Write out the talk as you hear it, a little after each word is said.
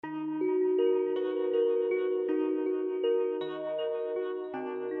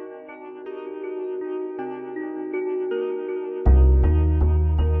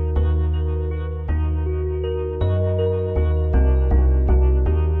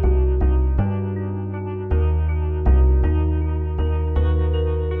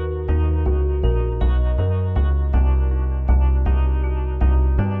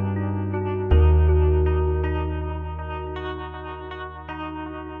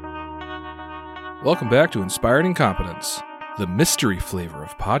Welcome back to Inspired Incompetence, the mystery flavor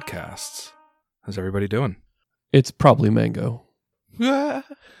of podcasts. How's everybody doing? It's probably mango. Oh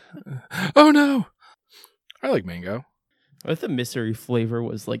no! I like mango. What if the mystery flavor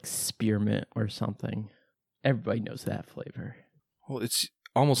was like spearmint or something? Everybody knows that flavor. Well, it's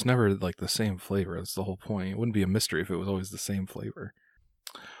almost never like the same flavor. That's the whole point. It wouldn't be a mystery if it was always the same flavor.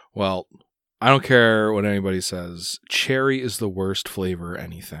 Well, I don't care what anybody says. Cherry is the worst flavor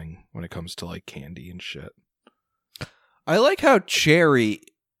anything when it comes to like candy and shit. I like how cherry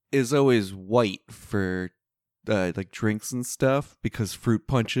is always white for like drinks and stuff because fruit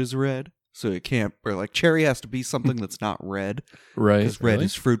punch is red. So it can't, or like cherry has to be something that's not red. Right. Because red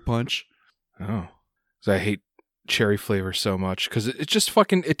is fruit punch. Oh. 'Cause I hate cherry flavor so much because it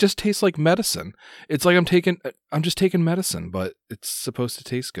just tastes like medicine. It's like I'm just taking medicine, but it's supposed to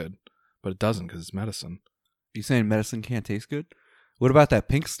taste good. But it doesn't because it's medicine. You saying medicine can't taste good? What about that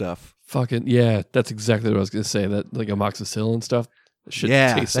pink stuff? Fucking, yeah, that's exactly what I was going to say. That like amoxicillin and stuff. That shit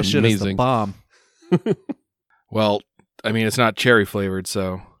tastes that shit amazing. is the bomb. Well, I mean, it's not cherry flavored,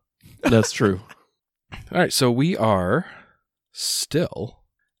 so. That's true. All right, so we are still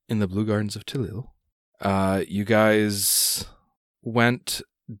in the Blue Gardens of Tillil. You guys went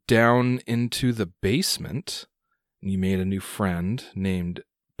down into the basement, and you made a new friend named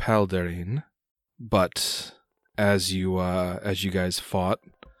Palderin. But as you guys fought,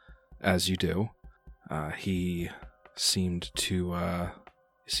 as you do, he seemed to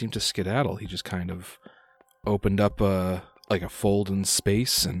skedaddle. He just kind of opened up a fold in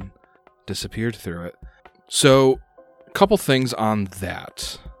space and disappeared through it. So, a couple things on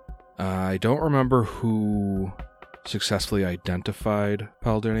that. I don't remember who successfully identified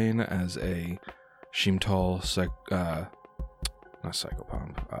Palderin as a Shimtal not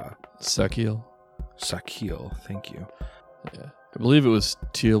psychopomp. Sakil, thank you. Yeah, I believe it was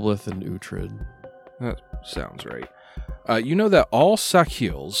Teolith and Uhtred. That sounds right. You know that all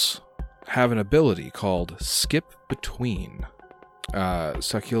Sakils have an ability called Skip Between.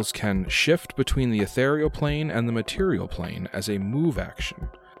 Sakils can shift between the ethereal plane and the material plane as a move action.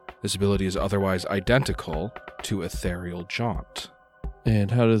 This ability is otherwise identical to Ethereal Jaunt. And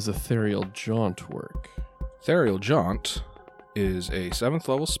how does Ethereal Jaunt work? Ethereal Jaunt is a 7th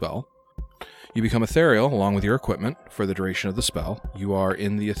level spell. You become ethereal along with your equipment for the duration of the spell. You are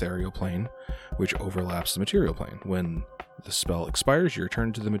in the ethereal plane, which overlaps the material plane. When the spell expires, you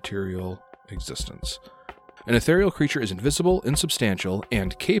return to the material existence. An ethereal creature is invisible, insubstantial,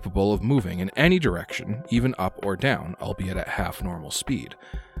 and capable of moving in any direction, even up or down, albeit at half normal speed.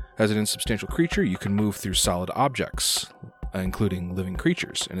 As an insubstantial creature, you can move through solid objects, including living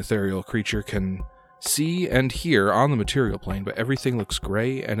creatures. An ethereal creature can see and hear on the material plane, but everything looks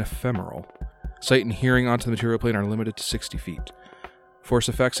gray and ephemeral. Sight and hearing onto the material plane are limited to 60 feet. Force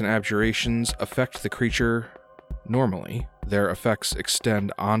effects and abjurations affect the creature normally. Their effects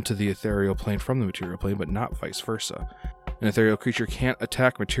extend onto the ethereal plane from the material plane, but not vice versa. An ethereal creature can't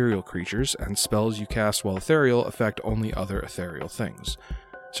attack material creatures, and spells you cast while ethereal affect only other ethereal things.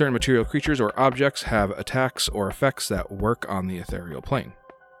 Certain material creatures or objects have attacks or effects that work on the ethereal plane.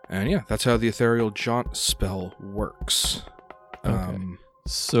 And yeah, that's how the Ethereal Jaunt spell works. Okay.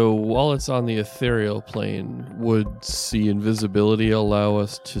 So while it's on the ethereal plane, would see invisibility allow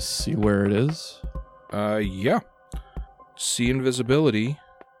us to see where it is? Yeah. See invisibility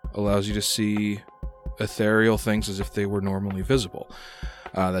allows you to see ethereal things as if they were normally visible.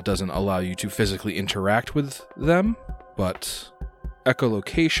 That doesn't allow you to physically interact with them, but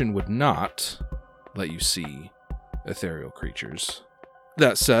echolocation would not let you see ethereal creatures.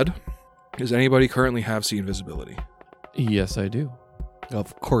 That said, does anybody currently have see invisibility? Yes, I do.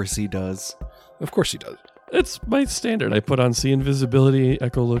 Of course he does. Of course he does. It's my standard. I put on see invisibility,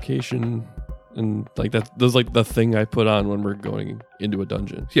 echolocation, and like that. Those like the thing I put on when we're going into a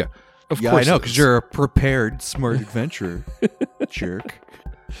dungeon. Yeah, of Yeah, course. I know, because you're a prepared, smart adventurer. Jerk.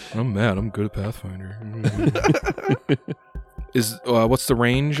 I'm mad. I'm good at Pathfinder. What's the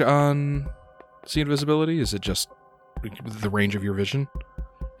range on see invisibility? Is it just the range of your vision?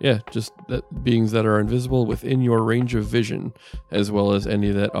 Yeah, just that beings that are invisible within your range of vision, as well as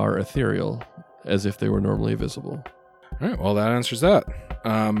any that are ethereal, as if they were normally visible. All right, well, that answers that.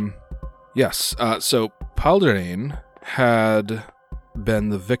 Yes, so Palderin had been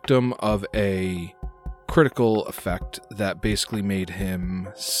the victim of a critical effect that basically made him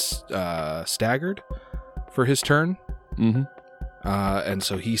staggered for his turn. Mm-hmm. And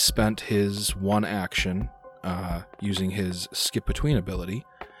so he spent his one action using his skip between ability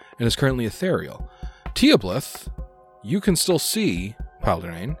and is currently ethereal. Teoblith, you can still see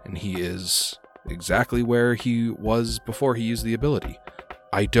Palderin, and he is exactly where he was before he used the ability.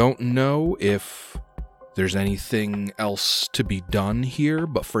 I don't know if there's anything else to be done here,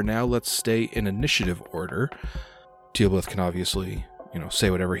 but for now, let's stay in initiative order. Teoblith can obviously, say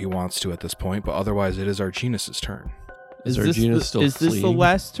whatever he wants to at this point, but otherwise it is Arginus's turn. Is Arginus still Is this the fleeing?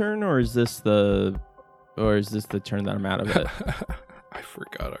 last turn, or is this the turn that I'm out of it? I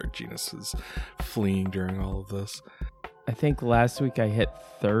forgot Arginus is fleeing during all of this. I think last week I hit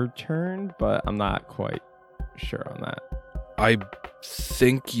third turn, but I'm not quite sure on that. I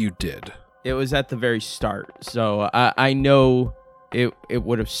think you did. It was at the very start, so I know it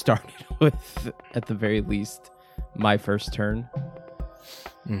would have started with, at the very least, my first turn.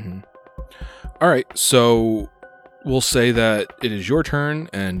 Mm-hmm. All right, so we'll say that it is your turn,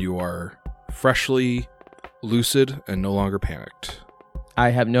 and you are freshly lucid and no longer panicked. I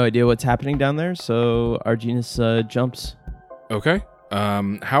have no idea what's happening down there, so Arginus jumps. Okay.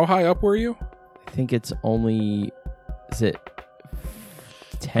 How high up were you? I think it's only... Is it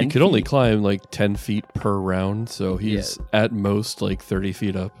 10 He could only feet? climb like 10 feet per round, so he's at most like 30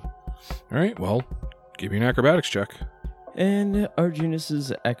 feet up. All right, well, give me an acrobatics check. And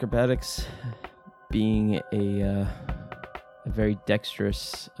Arginus's acrobatics, being a very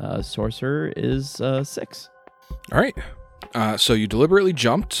dexterous sorcerer, is 6. All right. So you deliberately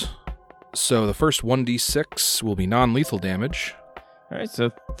jumped. So the first 1d6 will be non-lethal damage. All right, so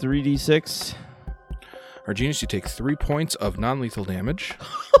 3d6. Arginus, you take 3 points of non-lethal damage.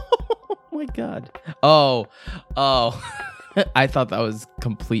 Oh my god. Oh. I thought that was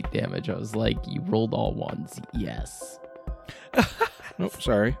complete damage. I was like, you rolled all ones. Yes. Nope,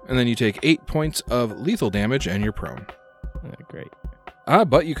 sorry. And then you take 8 points of lethal damage, and you're prone. Great.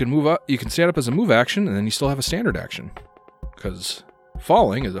 But you can move up. You can stand up as a move action, and then you still have a standard action. Because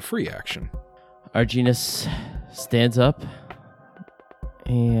falling is a free action. Arginus stands up,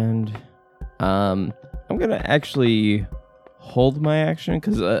 and I'm gonna actually hold my action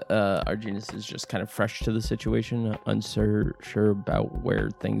because Arginus is just kind of fresh to the situation, unsure about where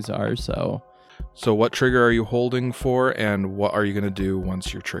things are. So what trigger are you holding for, and what are you going to do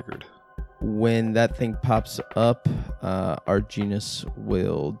once you're triggered? when that thing pops up, Arginus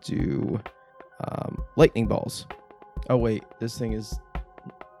will do lightning balls. Oh wait, this thing is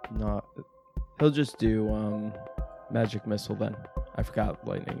not. He'll just do magic missile then. I forgot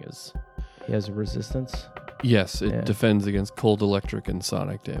lightning is. He has a resistance. Yes, it Yeah. defends against cold, electric, and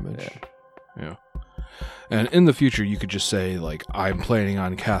sonic damage. Yeah. And in the future, you could just say, like, I'm planning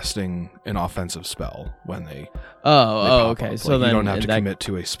on casting an offensive spell when they Oh, pop okay. up. So Like, then you don't have in to that- commit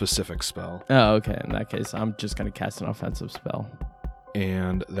to a specific spell. Oh, okay. In that case, I'm just gonna cast an offensive spell.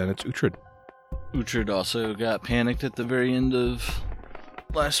 And then it's Uhtred. Uhtred also got panicked at the very end of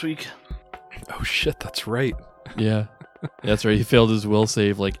last week. Oh shit, that's right. Yeah. That's right. He failed his will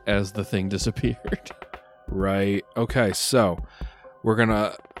save like as the thing disappeared. Right. Okay, so we're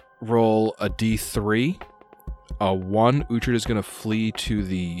gonna roll a d3. A 1, Uhtred is gonna flee to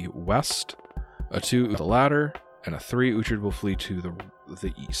the west. A 2, the ladder, and a 3, Uhtred will flee to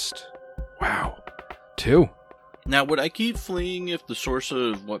the east. Wow. 2. Now, would I keep fleeing if the source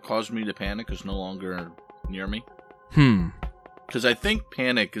of what caused me to panic is no longer near me? Because I think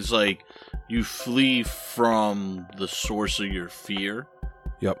panic is like you flee from the source of your fear.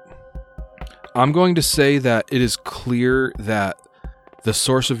 Yep. I'm going to say that it is clear that the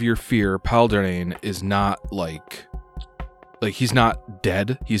source of your fear, Palderane, is not like he's not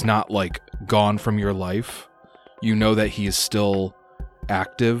dead. He's not like gone from your life. You know that he is still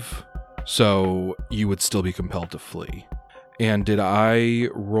active, so you would still be compelled to flee. And did I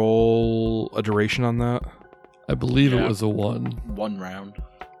roll a duration on that? I believe Yeah. it was a 1. 1 round.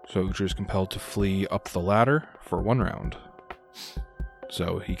 So Uhtred is compelled to flee up the ladder for 1 round.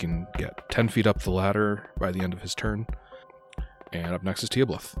 So he can get 10 feet up the ladder by the end of his turn. And up next is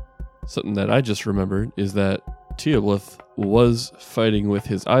Teoblith. Something that I just remembered is that Teoblith was fighting with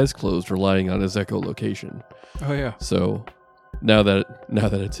his eyes closed, relying on his echolocation. Oh yeah. So now that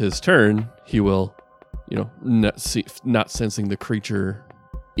it's his turn, he will, not sensing the creature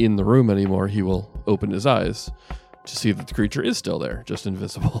in the room anymore, he will open his eyes to see that the creature is still there, just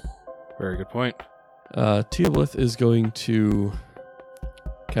invisible. Very good point. Teoblith is going to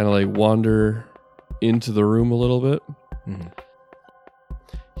kind of like wander into the room a little bit. Mm-hmm.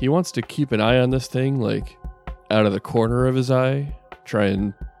 He wants to keep an eye on this thing, like out of the corner of his eye, try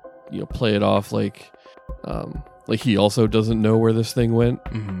and play it off like he also doesn't know where this thing went,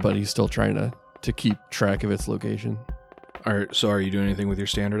 Mm-hmm. but he's still trying to keep track of its location. All right, so are you doing anything with your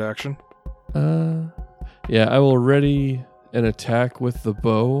standard action? Yeah, I will ready an attack with the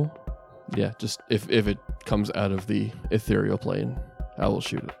bow. Yeah, just if it comes out of the ethereal plane, I will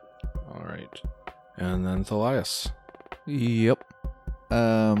shoot it. All right. And then Thalias. Yep.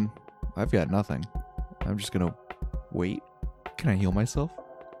 I've got nothing. I'm just gonna wait. Can I heal myself?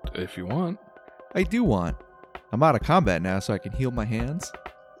 If you want. I do want. I'm out of combat now, so I can heal my hands.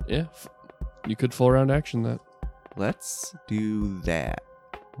 Yeah. You could full round action that. Let's do that.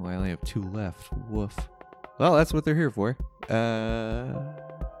 Well, I only have 2 left. Woof. Well, that's what they're here for.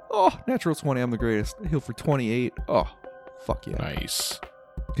 Natural 20. I'm the greatest. I heal for 28. Oh, fuck yeah. Nice.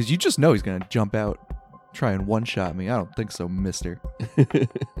 Because you just know he's going to jump out, try and one-shot me. I don't think so, mister.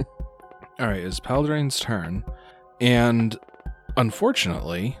 All right, it's Paldrain's turn. And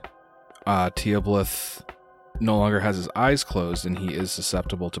unfortunately, Teoblith no longer has his eyes closed, and he is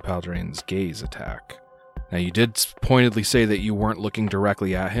susceptible to Paldrain's gaze attack. Now, you did pointedly say that you weren't looking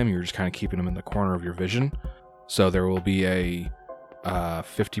directly at him. You were just kind of keeping him in the corner of your vision. So there will be a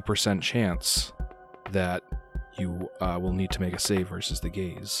 50% chance that you will need to make a save versus the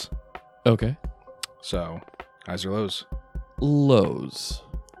gaze. Okay. So, highs or lows? Lows.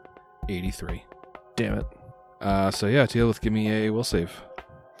 83. Damn it. So yeah, Teoblith, give me a will save.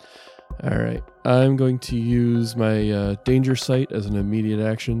 All right. I'm going to use my danger sight as an immediate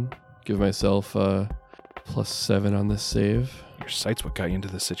action. Give myself +7 on this save. Your sight's what got you into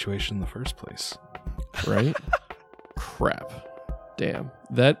this situation in the first place. Right? Crap. Damn.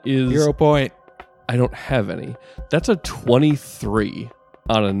 That is... 0 point. I don't have any. That's a 23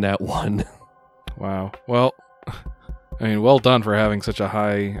 on a nat 1. Wow. Well, I mean, well done for having such a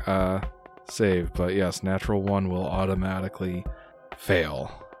high save, but yes, natural 1 will automatically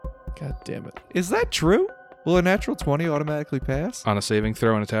fail. God damn it. Is that true? Will a natural 20 automatically pass? On a saving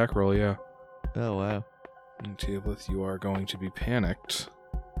throw and attack roll, yeah. Oh, wow. And Teoblith, you are going to be panicked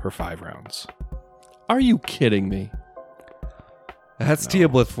for 5 rounds. Are you kidding me? That's No.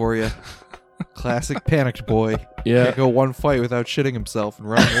 Teoblith for you. Classic panicked boy. Yeah. Can't go one fight without shitting himself and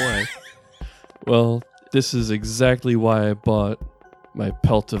running away. Well, this is exactly why I bought my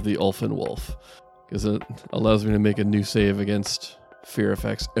Pelt of the Ulfin Wolf, because it allows me to make a new save against fear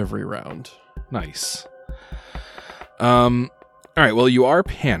effects every round. Nice. All right, well, you are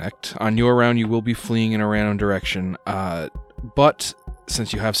panicked. On your round, you will be fleeing in a random direction. But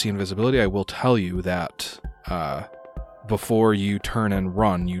since you have seen invisibility, I will tell you that before you turn and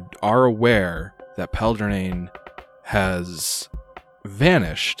run, you are aware that Paldrain has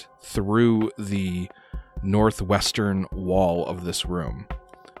vanished through the northwestern wall of this room.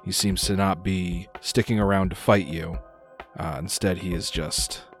 He seems to not be sticking around to fight you. Instead, he is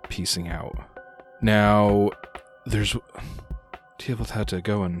just peacing out. Now, Teoblith had to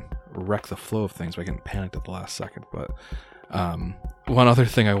go and wreck the flow of things by getting panicked at the last second. But one other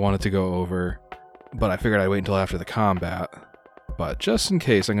thing I wanted to go over, but I figured I'd wait until after the combat. But just in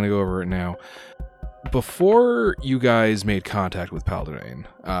case, I'm going to go over it now. Before you guys made contact with Paldrain,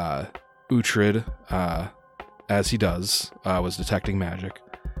 Uhtred, as he does, was detecting magic.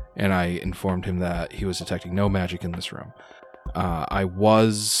 And I informed him that he was detecting no magic in this room. I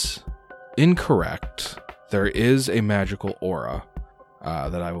was incorrect. There is a magical aura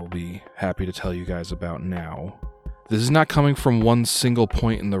that I will be happy to tell you guys about now. This is not coming from one single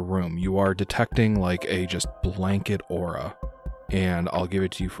point in the room. You are detecting like a just blanket aura. And I'll give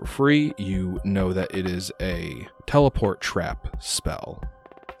it to you for free. You know that it is a teleport trap spell.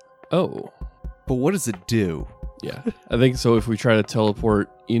 Oh. But what does it do? Yeah. I think so. If we try to teleport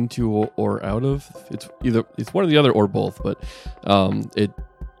into or out of, it's one or the other or both, but it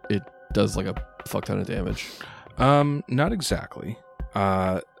does like a fuck ton of damage. Not exactly.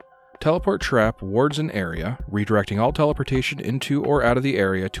 Teleport trap wards an area, redirecting all teleportation into or out of the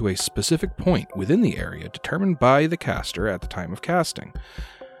area to a specific point within the area determined by the caster at the time of casting.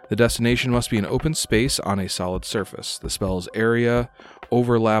 The destination must be an open space on a solid surface. The spell's area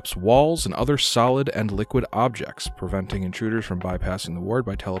overlaps walls and other solid and liquid objects, preventing intruders from bypassing the ward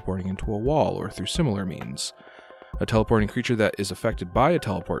by teleporting into a wall or through similar means. A teleporting creature that is affected by a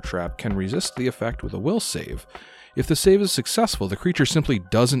teleport trap can resist the effect with a will save. If the save is successful, the creature simply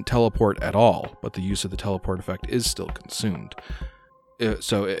doesn't teleport at all, but the use of the teleport effect is still consumed.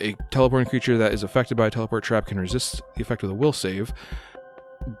 So a teleporting creature that is affected by a teleport trap can resist the effect with a will save,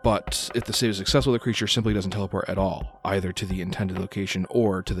 but if the save is successful, the creature simply doesn't teleport at all, either to the intended location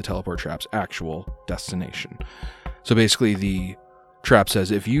or to the teleport trap's actual destination. So basically, the trap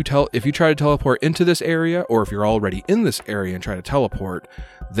says if you try to teleport into this area, or if you're already in this area and try to teleport,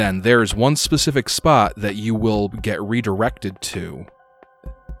 then there's one specific spot that you will get redirected to.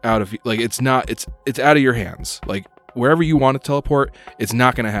 Out of it's out of your hands. Like wherever you want to teleport, it's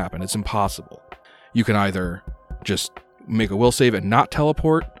not going to happen. It's impossible. You can either just make a will save and not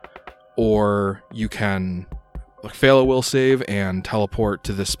teleport, or you can fail a will save and teleport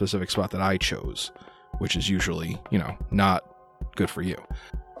to this specific spot that I chose, which is usually, not good for you.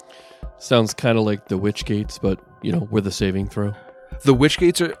 Sounds kind of like the witch gates, but, with a saving throw. The witch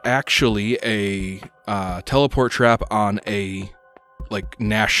gates are actually a teleport trap on a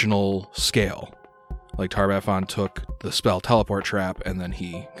national scale. Like Tarbathon took the spell teleport trap and then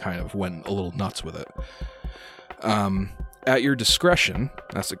he kind of went a little nuts with it. At your discretion,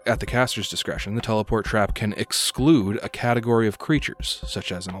 that's at the caster's discretion, the teleport trap can exclude a category of creatures,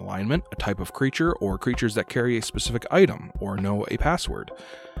 such as an alignment, a type of creature, or creatures that carry a specific item or know a password.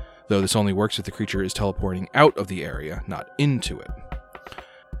 Though this only works if the creature is teleporting out of the area, not into it.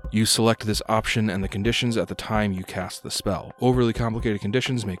 You select this option and the conditions at the time you cast the spell. Overly complicated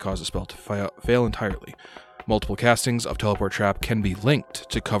conditions may cause a spell to fail entirely. Multiple castings of Teleport Trap can be linked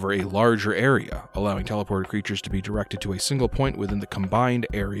to cover a larger area, allowing teleported creatures to be directed to a single point within the combined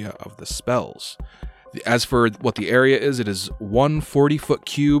area of the spells. As for what the area is, it is 1 40-foot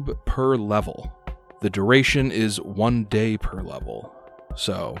cube per level. The duration is 1 day per level.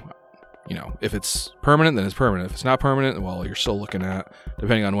 So, if it's permanent, then it's permanent. If it's not permanent, well, you're still looking at,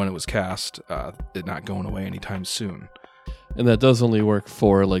 depending on when it was cast, it not going away anytime soon. And that does only work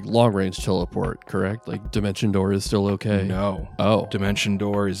for, long-range teleport, correct? Dimension Door is still okay? No. Oh. Dimension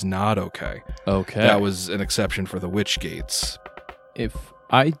Door is not okay. Okay. That was an exception for the Witch Gates. If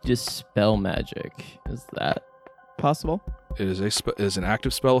I dispel magic, is that possible? It is an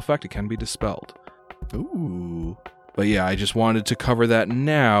active spell effect. It can be dispelled. Ooh. But yeah, I just wanted to cover that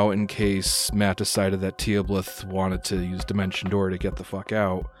now in case Matt decided that Teoblith wanted to use Dimension Door to get the fuck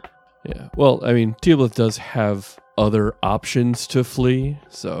out. Yeah. Well, Teoblith does have other options to flee,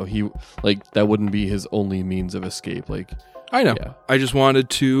 so he that wouldn't be his only means of escape. I know. Yeah. I just wanted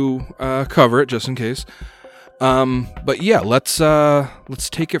to cover it just in case. But yeah, let's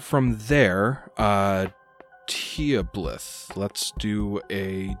take it from there. Teoblith, let's do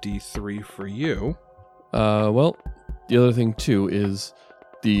a D3 for you. Well, the other thing too is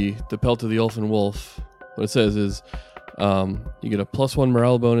the Pelt of the Elfin Wolf. What it says is you get a +1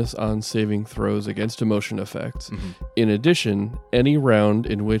 morale bonus on saving throws against emotion effects. Mm-hmm. In addition, any round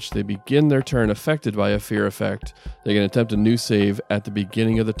in which they begin their turn affected by a fear effect, they can attempt a new save at the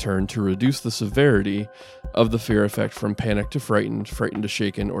beginning of the turn to reduce the severity of the fear effect from panic to frightened, frightened to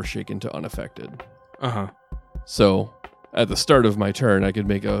shaken, or shaken to unaffected. Uh-huh. So, at the start of my turn, I could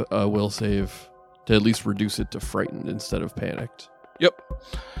make a will save to at least reduce it to frightened instead of panicked. Yep.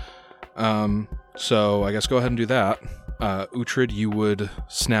 So I guess go ahead and do that. Uhtred, you would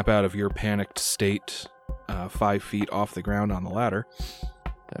snap out of your panicked state 5 feet off the ground on the ladder.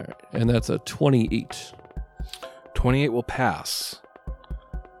 All right, and that's a 28. 28 will pass.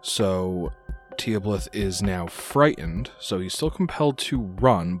 So Teoblith is now frightened, so he's still compelled to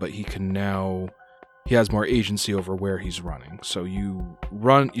run, but he has more agency over where he's running. So you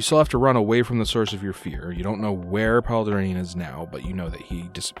still have to run away from the source of your fear. You don't know where Paldrain is now, but you know that he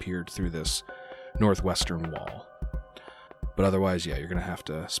disappeared through this northwestern wall. But otherwise, yeah, you're going to have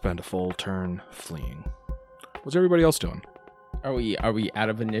to spend a full turn fleeing. What's everybody else doing? Are we out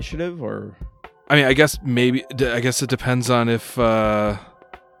of initiative or? I guess it depends on if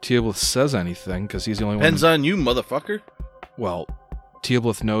Teoblith says anything, because he's the only one. Depends on you, motherfucker. Well,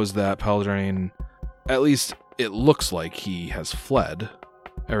 Teoblith knows that Paldrain, at least it looks like he has fled.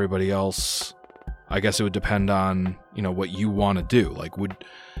 Everybody else, I guess it would depend on, what you want to do.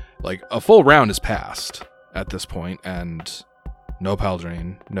 A full round has passed at this point, and no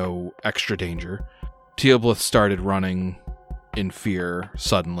Paldrain, no extra danger. Teoblith started running in fear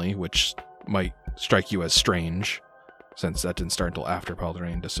suddenly, which might strike you as strange, since that didn't start until after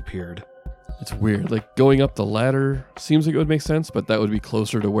Paldrain disappeared. It's weird. Going up the ladder seems like it would make sense, but that would be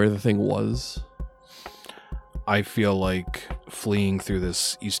closer to where the thing was. I feel like fleeing through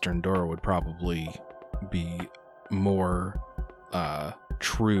this eastern door would probably be more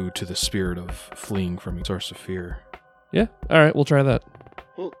true to the spirit of fleeing from a source of fear. Yeah, all right, we'll try that.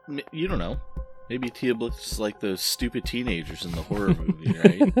 Well, you don't know. Maybe Teoblith's like those stupid teenagers in the horror movie,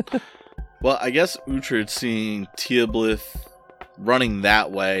 right? Well, I guess Uhtred seeing Teoblith running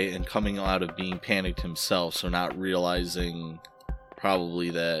that way and coming out of being panicked himself, so not realizing probably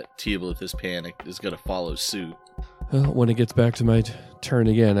that Teoblith is panicked, is going to follow suit. Well, when it gets back to my turn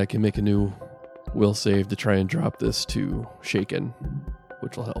again, I can make a new will save to try and drop this to shaken,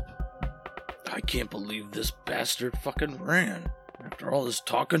 which will help. I can't believe this bastard fucking ran after all this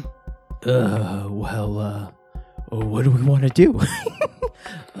talking. Well, what do we want to do?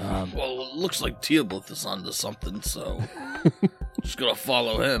 Well, it looks like Teoblith is onto something, so just gonna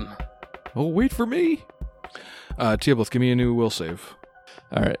follow him. Oh, wait for me. Teoblith, give me a new will save.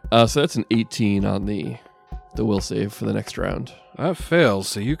 All right, so that's an 18 on the will save for the next round. That fails,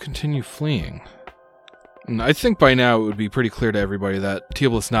 so you continue fleeing. And I think by now it would be pretty clear to everybody that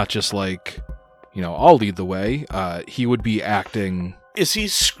Teoblith's not just like, I'll lead the way. He would be acting. Is he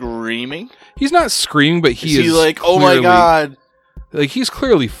screaming? He's not screaming, but he is like, oh my god. Like, he's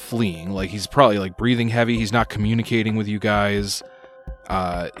clearly fleeing. Like, he's probably like breathing heavy. He's not communicating with you guys.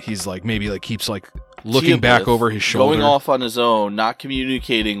 He's like, maybe like keeps like looking back over his shoulder. Going off on his own, not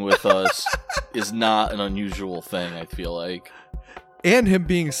communicating with us is not an unusual thing, I feel like. And him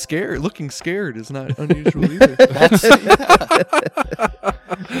being scared, looking scared, is not unusual either.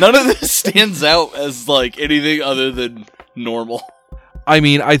 None of this stands out as like anything other than normal. I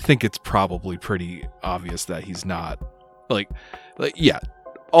mean, I think it's probably pretty obvious that he's not like yeah.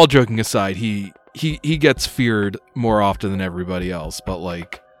 All joking aside, he gets feared more often than everybody else, but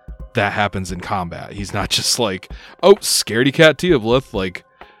like that happens in combat. He's not just like, oh, scaredy cat Teoblith, like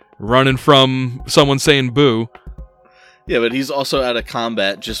running from someone saying boo. Yeah, but he's also out of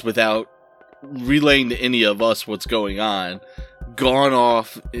combat just without relaying to any of us what's going on, gone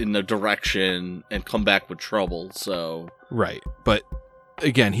off in a direction and come back with trouble, so... Right, but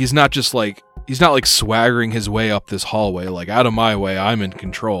again, he's not like swaggering his way up this hallway, like, out of my way, I'm in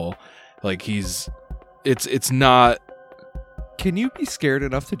control. Like, it's not... Can you be scared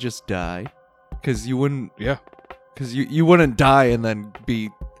enough to just die? Because you wouldn't... Yeah. Because you wouldn't die and then be...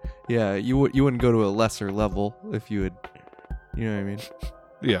 Yeah, you wouldn't go to a lesser level if you had... You know what I mean?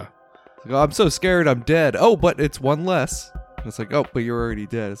 Yeah. Like, oh, I'm so scared I'm dead. Oh, but it's one less. And it's like, oh, but you're already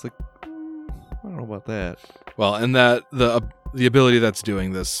dead. It's like, I don't know about that. Well, and that the ability that's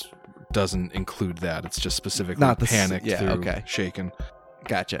doing this doesn't include that. It's just specifically not the panicked through shaken.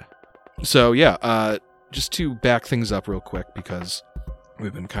 Gotcha. So, yeah, just to back things up real quick, because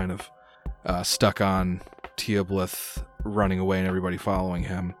we've been kind of stuck on Teoblith running away and everybody following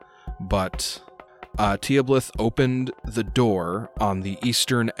him. But Teoblith opened the door on the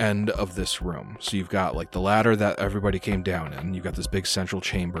eastern end of this room. So you've got like the ladder that everybody came down in. You've got this big central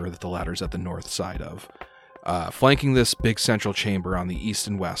chamber that the ladder's at the north side of. Flanking this big central chamber on the east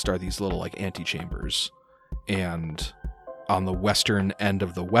and west are these little like antechambers. And on the western end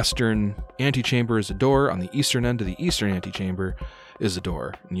of the western antechamber is a door. On the eastern end of the eastern antechamber is a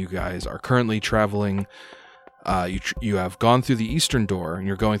door. And you guys are currently traveling... You have gone through the eastern door, and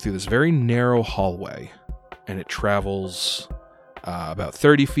you're going through this very narrow hallway, and it travels about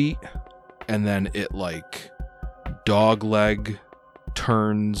 30 feet, and then it like dogleg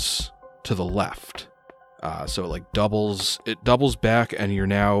turns to the left. So it like doubles back, and you're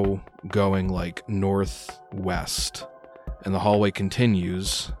now going like northwest, and the hallway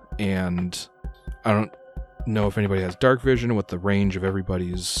continues. And I don't know if anybody has dark vision and what the range of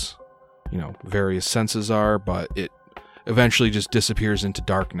everybody's various senses are, but it eventually just disappears into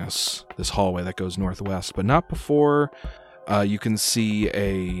darkness, this hallway that goes northwest, but not before you can see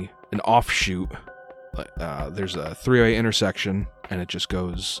an offshoot. There's a three-way intersection, and it just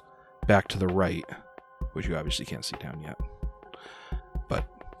goes back to the right, which you obviously can't see down yet. But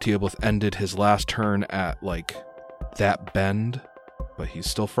Teoblith ended his last turn at, like, that bend, but he's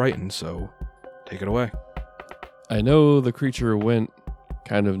still frightened, so take it away. I know the creature went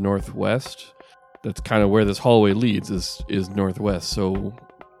kind of northwest. That's kind of where this hallway leads, is northwest. So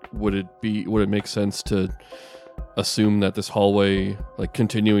would it make sense to assume that this hallway, like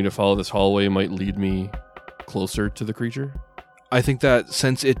continuing to follow this hallway, might lead me closer to the creature? I think that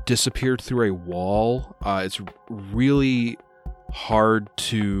since it disappeared through a wall, it's really hard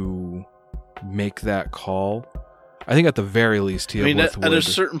to make that call. I think at the very least, Teoblith would. At a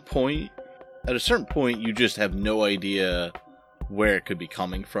certain point, you just have no idea where it could be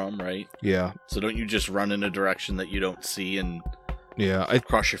coming from, right? Yeah. So don't you just run in a direction that you don't see and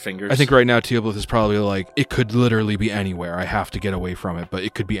cross your fingers? I think right now Teoblith is probably like, it could literally be anywhere. I have to get away from it, but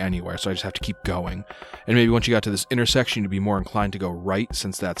it could be anywhere, so I just have to keep going. And maybe once you got to this intersection, you'd be more inclined to go right,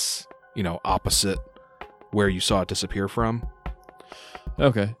 since that's, opposite where you saw it disappear from.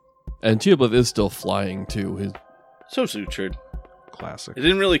 Okay. And Teoblith is still flying, too. So sutured. Classic. It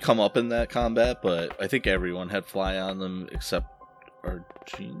didn't really come up in that combat, but I think everyone had fly on them except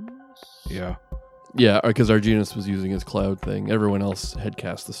Arginus? Yeah. Yeah, because Arginus was using his cloud thing. Everyone else had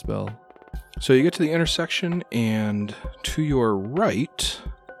cast the spell. So you get to the intersection, and to your right,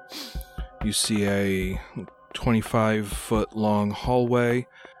 you see a 25-foot long hallway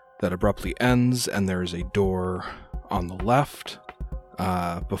that abruptly ends, and there's a door on the left.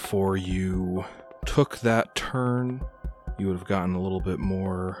 Before you took that turn, you would have gotten a little bit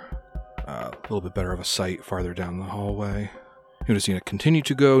better of a sight farther down the hallway. You would have seen it continue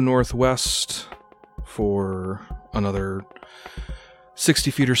to go northwest for another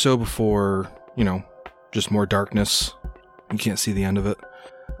 60 feet or so before, just more darkness. You can't see the end of it.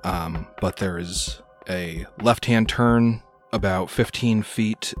 But there is a left-hand turn about 15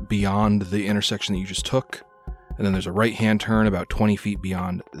 feet beyond the intersection that you just took, and then there's a right-hand turn about 20 feet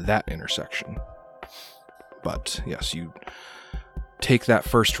beyond that intersection. But yes, you take that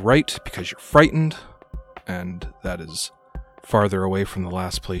first right because you're frightened, and that is farther away from the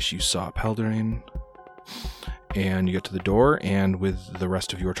last place you saw Paldrain. And you get to the door, and with the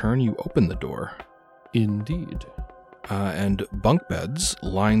rest of your turn, you open the door. Indeed. And bunk beds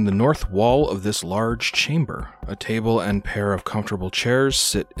line the north wall of this large chamber. A table and pair of comfortable chairs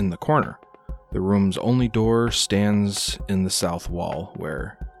sit in the corner. The room's only door stands in the south wall,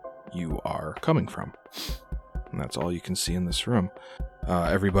 where you are coming from. And that's all you can see in this room.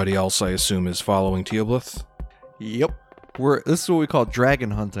 Everybody else, I assume, is following Teoblith. Yep. This is what we call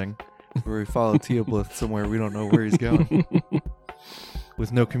dragon hunting, where we follow Teoblith somewhere we don't know where he's going,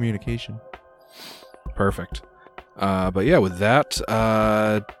 with no communication. Perfect. But yeah, with that,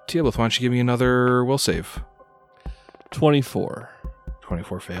 Teoblith, why don't you give me another will save? 24.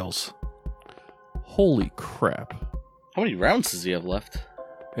 24 fails. Holy crap. How many rounds does he have left?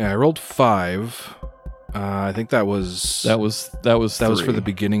 Yeah, I rolled 5. I think that was That was for the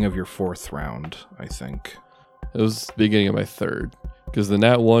beginning of your 4th round, I think. It was the beginning of my 3rd, because the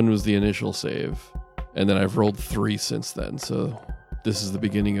nat 1 was the initial save, and then I've rolled 3 since then, so this is the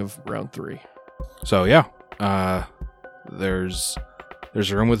beginning of round 3. So yeah, there's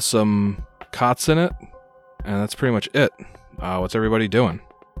a room with some cots in it, and that's pretty much it. What's everybody doing?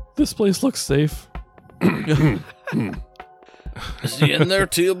 This place looks safe. Is he in there,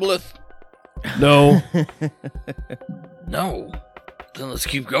 Teoblith? No. No. Then let's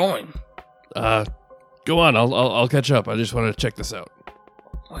keep going. Go on, I'll catch up. I just want to check this out.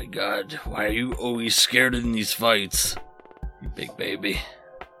 My God, why are you always scared in these fights? You big baby.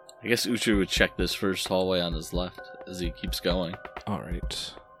 I guess Uhtred would check this first hallway on his left as he keeps going. All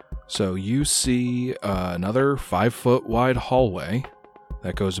right. So you see another 5-foot wide hallway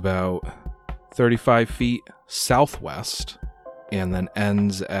that goes about 35 feet southwest and then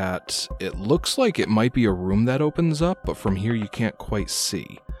ends at, it looks like it might be a room that opens up, but from here you can't quite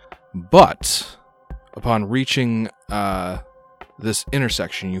see. But upon reaching this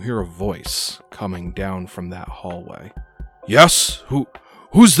intersection, you hear a voice coming down from that hallway. Yes?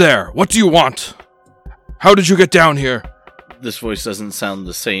 Who's there? What do you want? How did you get down here? This voice doesn't sound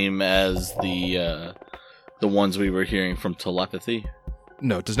the same as the ones we were hearing from telepathy.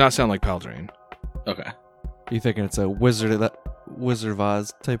 No, it does not sound like Paldrain. Okay. Are you thinking it's a Wizard of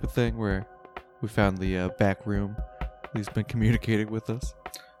Oz type of thing, where we found the back room? He's been communicating with us.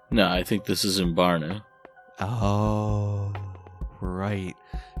 No, I think this is in Barna. Oh, right.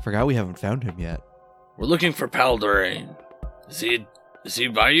 Forgot we haven't found him yet. We're looking for Paldrain. Is he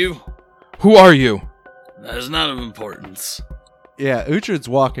by you? Who are you? That is not of importance. Yeah, Uhtred's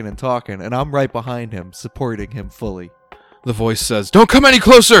walking and talking, and I'm right behind him, supporting him fully. The voice says, "Don't come any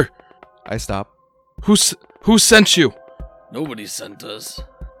closer!" I stop. Who sent you? Nobody sent us.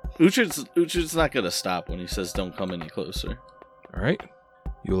 Uhtred's not going to stop when he says don't come any closer. All right.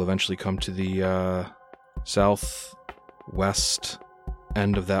 You will eventually come to the southwest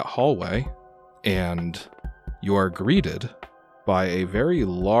end of that hallway, and you are greeted by a very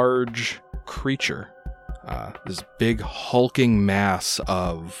large creature. This big hulking mass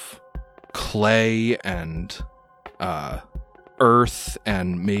of clay and earth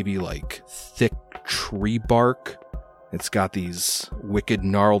and maybe like thick tree bark. It's got these wicked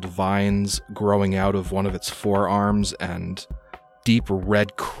gnarled vines growing out of one of its forearms, and deep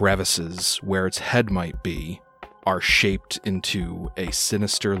red crevices where its head might be are shaped into a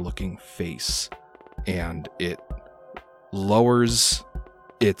sinister looking face. And it lowers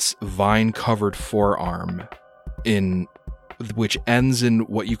its vine covered forearm which ends in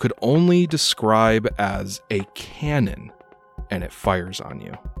what you could only describe as a cannon, and it fires on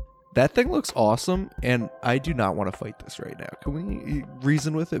you. That thing looks awesome, and I do not want to fight this right now. Can we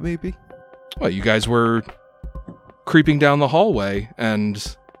reason with it, maybe? Well, you guys were creeping down the hallway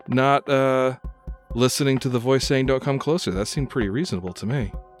and not listening to the voice saying don't come closer. That seemed pretty reasonable to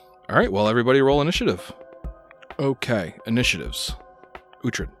me. All right, well, everybody roll initiative. Okay, initiatives.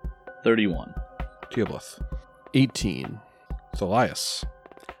 Uhtred. 31. Teoblith. 18. Thalias.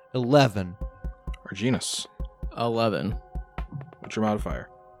 11. Arginus. 11. What's your modifier?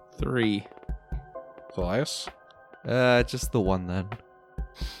 3. Thalias. Just the one then.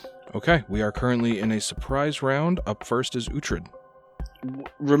 Okay, we are currently in a surprise round. Up first is Uhtred.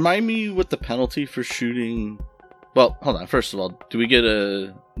 Remind me what the penalty for shooting... Well, hold on. First of all, do we get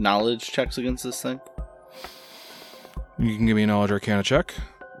a knowledge checks against this thing? You can give me a knowledge arcana check.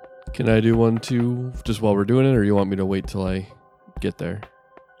 Can I do one too, just while we're doing it, or you want me to wait till I get there?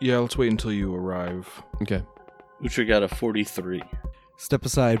 Yeah, let's wait until you arrive. Okay. Uhtred got a 43. Step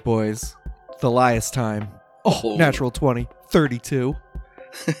aside, boys. The Elias time. Oh, natural 20. 32.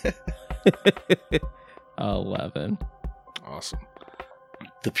 11. Awesome.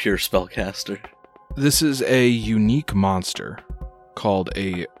 The pure spellcaster. This is a unique monster called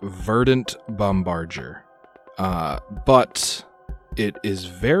a verdant bombardier. But it is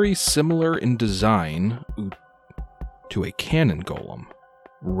very similar in design to a cannon golem.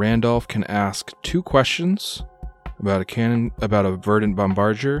 Randolph can ask 2 questions about a verdant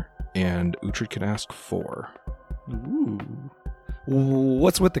bombardier, and Uhtred can ask 4. Ooh.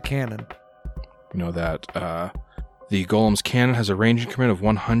 What's with the cannon? You know that the golem's cannon has a range increment of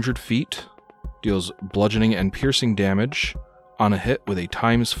 100 feet, deals bludgeoning and piercing damage on a hit with a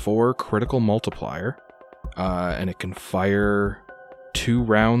 ×4 critical multiplier, and it can fire 2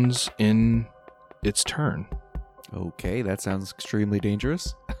 rounds in its turn. Okay, that sounds extremely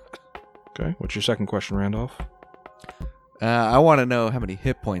dangerous. Okay, what's your second question, Randolph? I want to know how many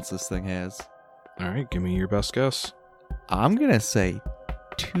hit points this thing has. All right, give me your best guess. I'm going to say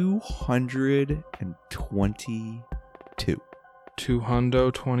 222.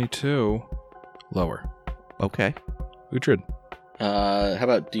 222. Lower. Okay. Uhtred. How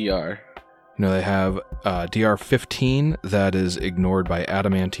about DR? You know, they have DR 15 that is ignored by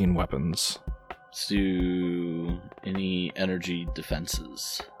adamantine weapons. Let's do any energy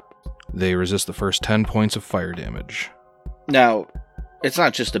defenses. They resist the first 10 points of fire damage. Now, it's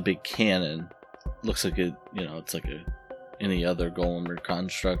not just a big cannon. Looks like it's like any other golem or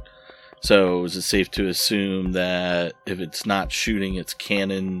construct. So is it safe to assume that if it's not shooting its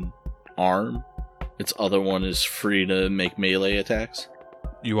cannon arm, its other one is free to make melee attacks?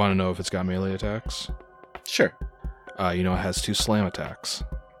 You want to know if it's got melee attacks? Sure. You know, it has 2 slam attacks.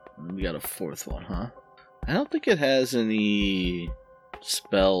 We got a 4th one, huh? I don't think it has any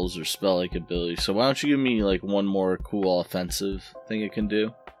spells or spell-like abilities. So why don't you give me like one more cool offensive thing it can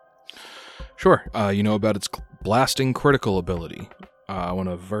do? Sure. You know about its blasting critical ability. When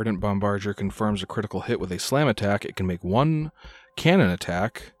a verdant bombardier confirms a critical hit with a slam attack, it can make 1 cannon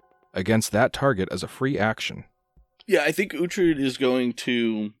attack against that target as a free action. Yeah, I think Uhtred is going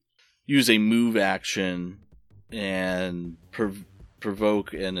to use a move action and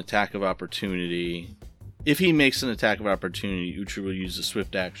provoke an attack of opportunity. If he makes an attack of opportunity, Uhtred will use a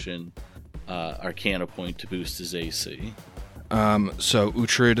swift action Arcana point to boost his AC. So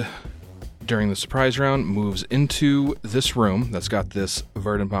Uhtred, during the surprise round, moves into this room that's got this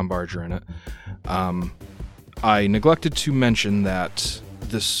verdant bombardier in it. I neglected to mention that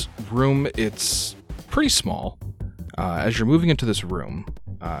this room, it's pretty small. As you're moving into this room,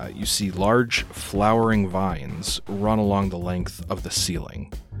 you see large flowering vines run along the length of the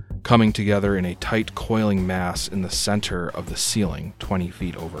ceiling, coming together in a tight coiling mass in the center of the ceiling, 20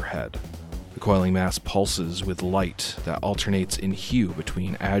 feet overhead. The coiling mass pulses with light that alternates in hue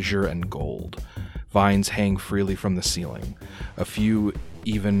between azure and gold. Vines hang freely from the ceiling. A few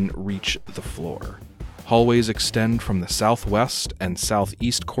even reach the floor. Hallways extend from the southwest and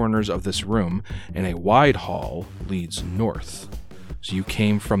southeast corners of this room, and a wide hall leads north. So you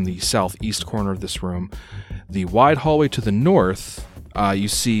came from the southeast corner of this room. The wide hallway to the north, you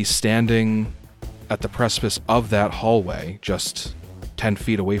see standing at the precipice of that hallway, just 10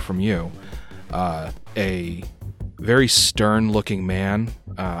 feet away from you, a very stern-looking man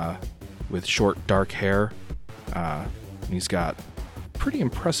with short, dark hair. And he's got a pretty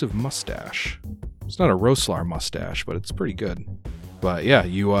impressive mustache. It's not a Roslar mustache, but it's pretty good. But yeah,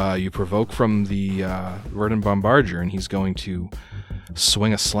 you provoke from the verdant bombardier, and he's going to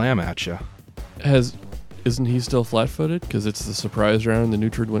swing a slam at you. Isn't he still flat-footed? Because it's the surprise round, the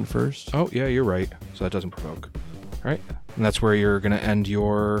Uhtred went first. Oh, yeah, you're right. So that doesn't provoke. All right. And that's where you're going to end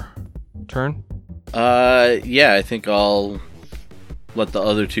your turn? Yeah, I think I'll let the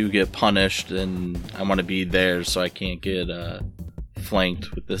other 2 get punished, and I want to be there so I can't get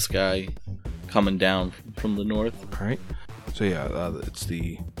flanked with this guy coming down from the north. All right. So yeah, it's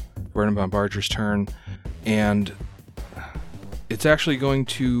the verdant bombardier's turn, and it's actually going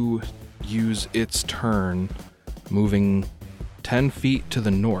to use its turn moving 10 feet to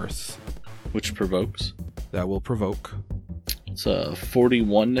the north. Which provokes? That will provoke. It's a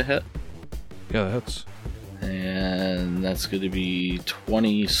 41 to hit. Yeah, that hits. And that's going to be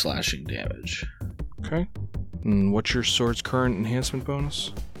 20 slashing damage. Okay. And what's your sword's current enhancement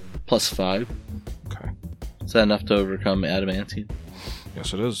bonus? +5. Okay. Is that enough to overcome adamantine?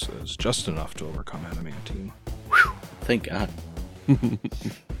 Yes, it is. It's just enough to overcome adamantine. Whew. Thank God. I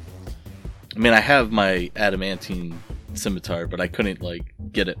mean, I have my adamantine scimitar, but I couldn't,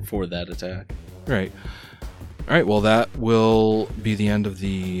 get it for that attack. Right. All right, well, that will be the end of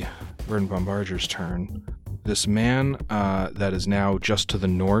the Verdant Bombarger's turn. This man that is now just to the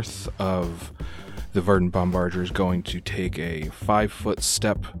north of the Verdant Bombarger is going to take a 5-foot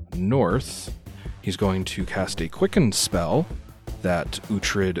step north. He's going to cast a Quicken spell that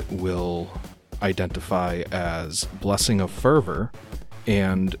Uhtred will identify as Blessing of Fervor.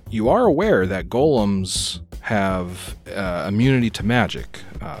 And you are aware that golems have immunity to magic,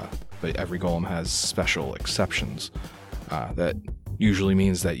 but every golem has special exceptions. That usually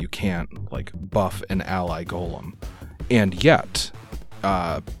means that you can't, like, buff an ally golem. And yet,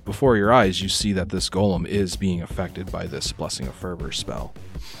 before your eyes, you see that this golem is being affected by this Blessing of Fervor spell.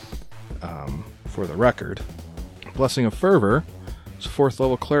 For the record, Blessing of Fervor is a 4th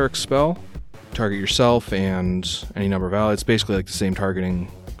level cleric spell. Target yourself and any number of allies. It's basically like the same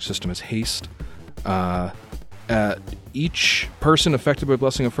targeting system as haste. Each person affected by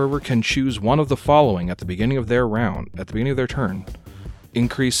Blessing of Fervor can choose one of the following at the beginning of their turn.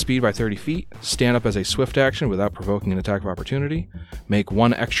 Increase speed by 30 feet, stand up as a swift action without provoking an attack of opportunity, make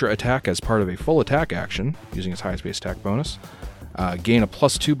 1 extra attack as part of a full attack action, using its highest base attack bonus, gain a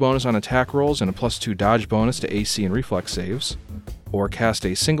 +2 bonus on attack rolls and a +2 dodge bonus to AC and reflex saves, or cast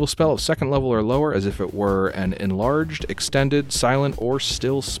a single spell of 2nd level or lower as if it were an enlarged, extended, silent, or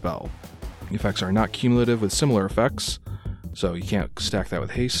still spell. The effects are not cumulative with similar effects, so you can't stack that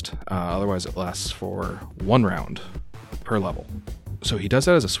with haste. Otherwise, it lasts for 1 round per level. So he does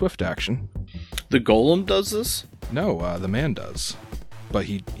that as a swift action. The golem does this? No, the man does. But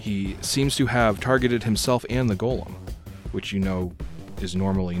he seems to have targeted himself and the golem, which you know is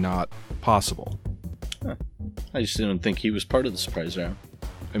normally not possible. Huh. I just didn't think he was part of the surprise round.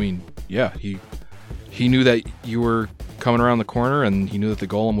 I mean, yeah, he knew that you were coming around the corner, and he knew that the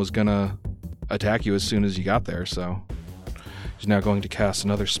golem was gonna attack you as soon as you got there, so he's now going to cast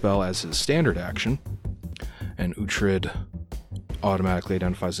another spell as his standard action, and Uhtred automatically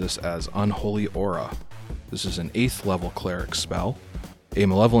identifies this as Unholy Aura. This is an 8th level cleric spell. A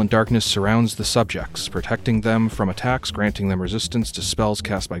malevolent darkness surrounds the subjects, protecting them from attacks, granting them resistance to spells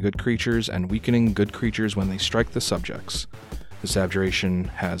cast by good creatures, and weakening good creatures when they strike the subjects. This abjuration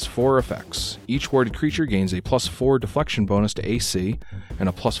has 4 effects. Each warded creature gains a +4 deflection bonus to AC, and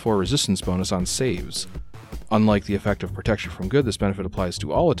a +4 resistance bonus on saves. Unlike the effect of protection from good, this benefit applies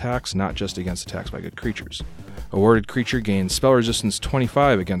to all attacks, not just against attacks by good creatures. A warded creature gains spell resistance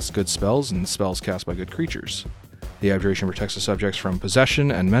 25 against good spells and spells cast by good creatures. The abjuration protects the subjects from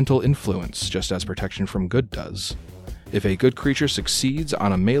possession and mental influence, just as protection from good does. If a good creature succeeds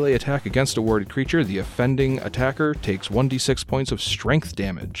on a melee attack against a warded creature, the offending attacker takes 1d6 points of strength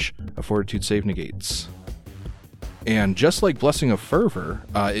damage, a fortitude save negates. And just like Blessing of Fervor,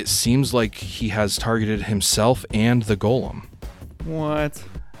 it seems like he has targeted himself and the golem. What?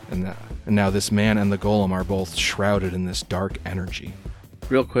 And now this man and the golem are both shrouded in this dark energy.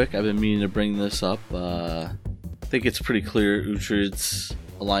 Real quick, I've been meaning to bring this up. I think it's pretty clear Uhtred's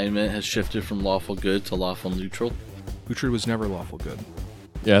alignment has shifted from lawful good to lawful neutral. Uhtred was never lawful good.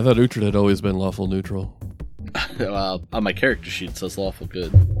 Yeah, I thought Uhtred had always been lawful neutral. On my character sheet it says lawful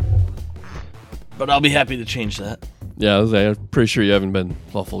good. But I'll be happy to change that. Yeah, I'm pretty sure you haven't been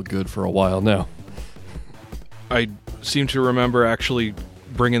lawful good for a while now. I seem to remember actually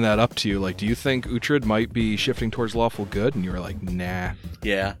bringing that up to you. Like, do you think Uhtred might be shifting towards lawful good? And you were like, nah.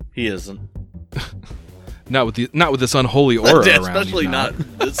 Yeah, he isn't. Not with this unholy aura Yeah, around. especially not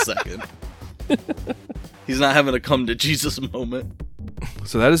this second. He's not having a come to Jesus moment.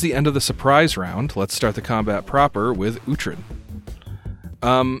 So that is the end of the surprise round. Let's start the combat proper with Uhtred.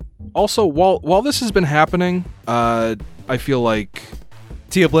 Also, while this has been happening, I feel like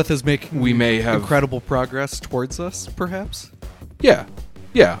Teoblith is making we may have incredible progress towards us, perhaps? Yeah.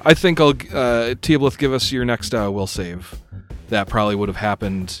 I think I'll Teoblith, give us your next will save. That probably would have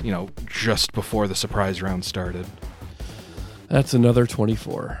happened, just before the surprise round started. That's another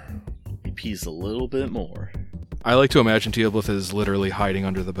 24. He pees a little bit more. I like to imagine Teoblith is literally hiding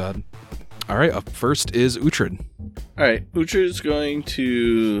under the bed. All right, up first is Uhtred. All right, Uhtred is going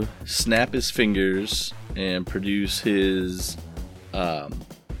to snap his fingers and produce his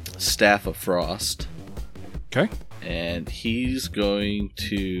Staff of Frost. Okay. And he's going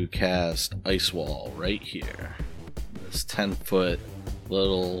to cast Ice Wall right here. This 10-foot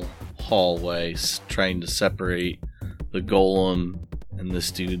little hallway trying to separate the golem and this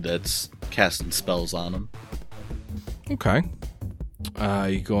dude that's casting spells on him. Okay.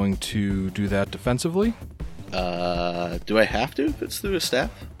 You going to do that defensively? Do I have to if it's through a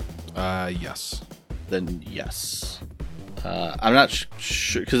staff? Yes. Then yes. I'm not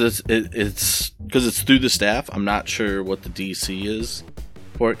sure because it's through the staff. I'm not sure what the DC is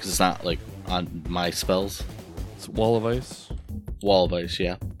for it because it's not like on my spells. It's Wall of Ice. Wall of Ice,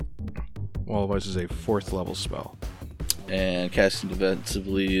 yeah. Wall of Ice is a 4th level spell. And casting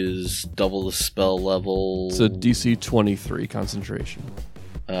defensively is double the spell level. It's a DC 23 concentration.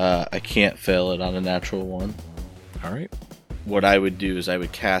 I can't fail it on a natural one. All right. What I would do is I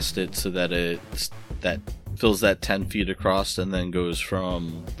would cast it so that that fills that 10 feet across and then goes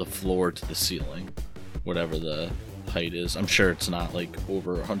from the floor to the ceiling, whatever the height is. I'm sure it's not like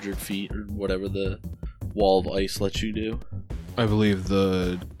over 100 feet or whatever the Wall of Ice lets you do. I believe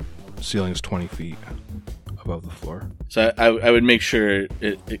the ceiling is 20 feet above the floor. So I would make sure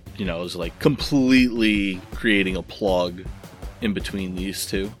it is like completely creating a plug in between these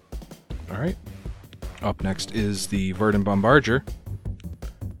two. All right. Up next is the Verdant Bombardier.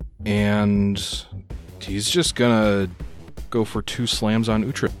 And he's just gonna go for 2 slams on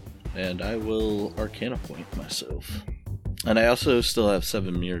Uhtred. And I will Arcana point myself. And I also still have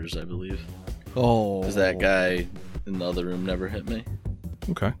 7 mirrors, I believe. Oh. Because that guy in the other room never hit me.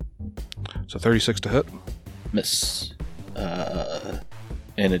 Okay. So 36 to hit. Miss.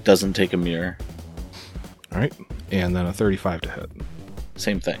 And it doesn't take a mirror. All right. And then a 35 to hit.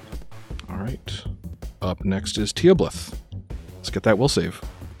 Same thing. All right. Up next is Teoblith. Let's get that will save.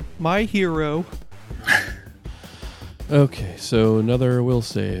 My hero. Okay, so another will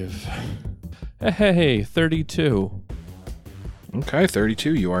save. Hey, 32. Okay,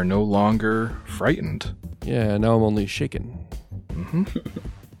 32. You are no longer frightened. Yeah, now I'm only shaken. Mm-hmm.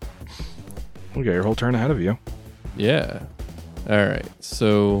 You got your whole turn ahead of you. Yeah. Alright,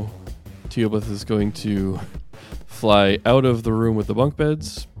 so Teoblith is going to fly out of the room with the bunk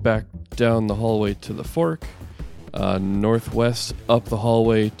beds, back down the hallway to the fork, northwest up the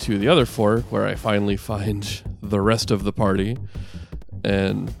hallway to the other fork, where I finally find the rest of the party.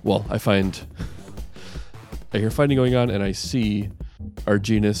 And, well, I hear fighting going on, and I see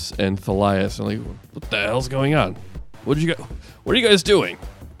Arginus and Thalias. I'm like, what the hell's going on? What are you guys doing?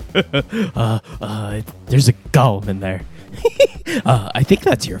 There's a golem in there. I think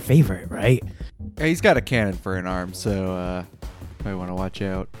that's your favorite, right? Yeah, he's got a cannon for an arm, so might want to watch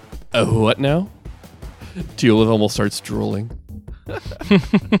out. What now? Teoblith almost starts drooling. Is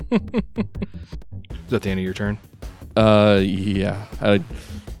that the end of your turn? Yeah.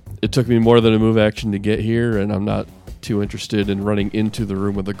 It took me more than a move action to get here, and I'm not too interested in running into the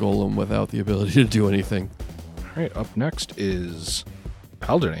room with the golem without the ability to do anything. All right, up next is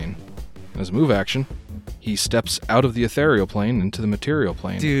Paldernane. As a move action, he steps out of the ethereal plane into the material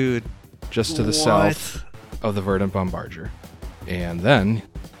plane. Dude. Just to the what? south of the Verdant Bombardier. And then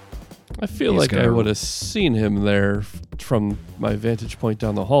I feel He's like I gonna- would have seen him there from my vantage point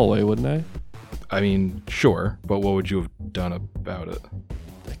down the hallway, wouldn't I? I mean, sure, but what would you have done about it?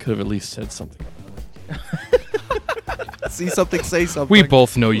 I could have at least said something. See something, say something. We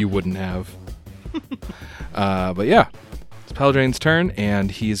both know you wouldn't have. But yeah, it's Paldraine's turn,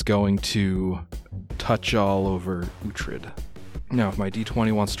 and he's going to touch all over Uhtred. Now, if my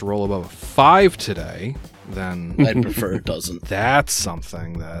D20 wants to roll above a 5 today, then I'd prefer it doesn't. that's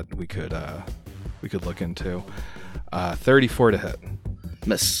something that we could look into. 34 to hit.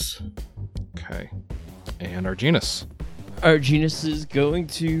 Miss. Okay. And Arginus. Arginus is going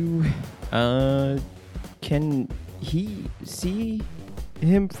to. Can he see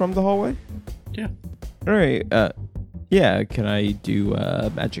him from the hallway? Yeah. All right. Yeah. Can I do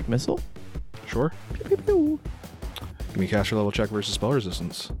magic missile? Sure. Pew, pew, pew. Give me a caster level check versus spell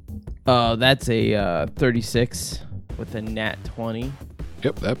resistance. That's a 36 with a nat 20.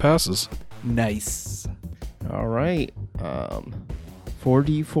 Yep, that passes. Nice. All right.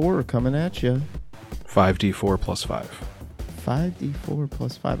 4d4 coming at you. 5d4 plus 5. 5d4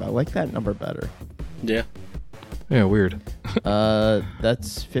 plus 5. I like that number better. Yeah. Yeah, weird.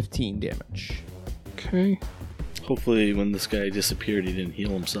 That's 15 damage. Okay. Hopefully when this guy disappeared, he didn't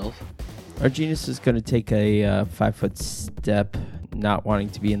heal himself. Arginus is going to take a 5-foot step, not wanting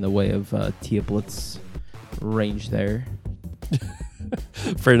to be in the way of Teoblith's range there.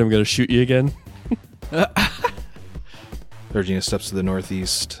 Afraid I'm going to shoot you again. Arginus steps to the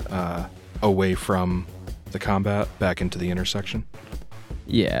northeast, away from the combat, back into the intersection.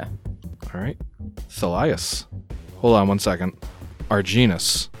 Yeah. All right. Thalias. Hold on one second.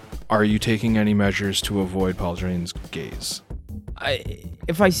 Arginus, are you taking any measures to avoid Paldraine's gaze?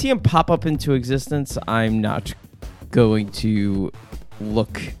 If I see him pop up into existence, I'm not going to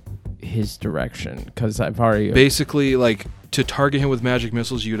look his direction because I've already. Basically, like, to target him with magic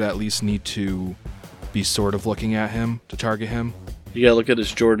missiles, you'd at least need to be sort of looking at him to target him. You gotta look at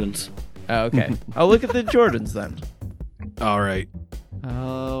his Jordans. Okay. I'll look at the Jordans then. All right.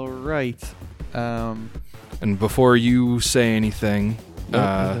 All right. And before you say anything,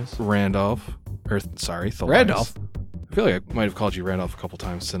 Nope, it is. Randolph, Thalias. Randolph. I feel like I might have called you Randolph a couple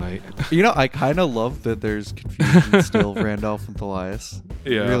times tonight. You know, I kind of love that there's confusion still of Randolph and Thalias.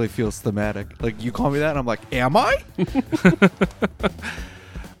 Yeah. It really feels thematic. Like, you call me that, and I'm like, am I?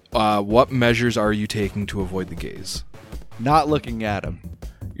 What measures are you taking to avoid the gaze? Not looking at him.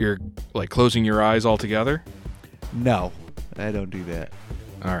 You're, like, closing your eyes altogether? No, I don't do that.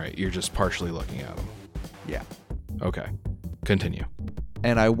 All right, you're just partially looking at him. Yeah. Okay, continue.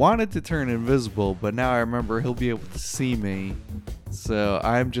 And I wanted to turn invisible, but now I remember he'll be able to see me. So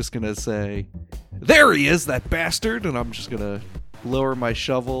I'm just going to say, there he is, that bastard! And I'm just going to lower my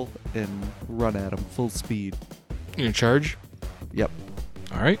shovel and run at him full speed. You in charge? Yep.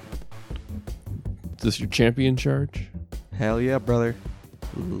 All right. Is this your champion charge? Hell yeah, brother.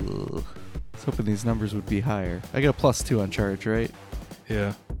 Ugh. I was hoping these numbers would be higher. I got a +2 on charge, right?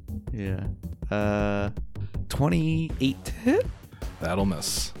 Yeah. Yeah. 28 to hit? That'll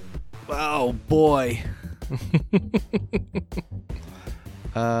miss. Oh, boy.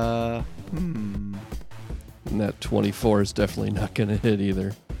 And that 24 is definitely not going to hit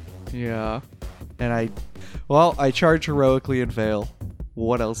either. Yeah. And I charge heroically and fail.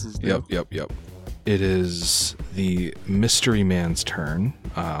 What else is new? Yep. It is the mystery man's turn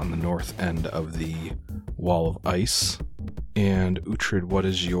on the north end of the wall of ice. And Uhtred, what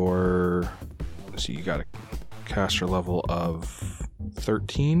is your... So you got a caster level of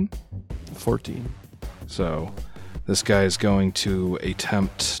 13? 14. So this guy is going to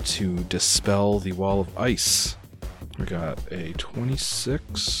attempt to dispel the wall of ice. We got a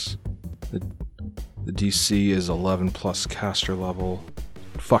 26. The DC is 11 plus caster level.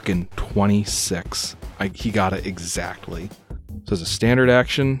 Fucking 26. He got it exactly. So as a standard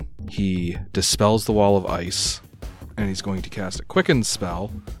action, he dispels the wall of ice, and he's going to cast a quicken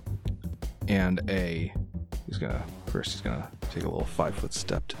spell, and he's gonna take a little 5-foot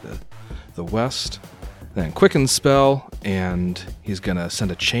step to the west, then quicken spell, and he's gonna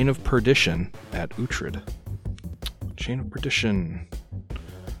send a chain of perdition at Uhtred. Chain of perdition.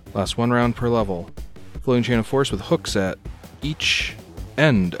 Lasts 1 round per level. Floating chain of force with hooks at each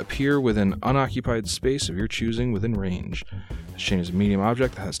end appear within unoccupied space of your choosing within range. This chain is a medium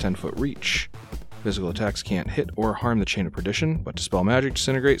object that has 10-foot reach. Physical attacks can't hit or harm the chain of perdition, but dispel magic,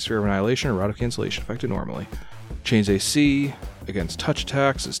 disintegrate, sphere of annihilation, or rod of cancellation affected normally. Chain's AC against touch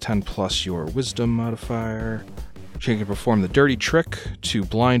attacks is 10 plus your wisdom modifier. Chain can perform the dirty trick to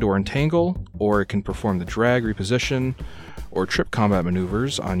blind or entangle, or it can perform the drag, reposition, or trip combat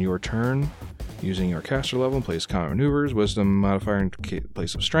maneuvers on your turn. Using your caster level and place combat maneuvers, wisdom modifier in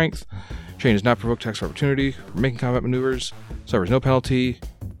place of strength. Chain does not provoke attacks of opportunity for making combat maneuvers, suffers no penalty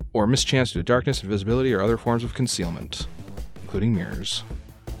or mischance due to darkness, invisibility, or other forms of concealment, including mirrors.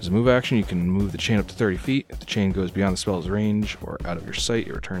 As a move action, you can move the chain up to 30 feet. If the chain goes beyond the spell's range or out of your sight,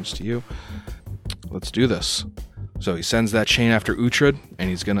 it returns to you. Let's do this. So he sends that chain after Uhtred,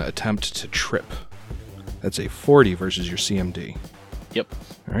 and he's going to attempt to trip. That's a 40 versus your CMD. Yep.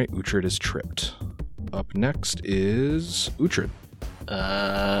 All right, Uhtred is tripped. Up next is Uhtred.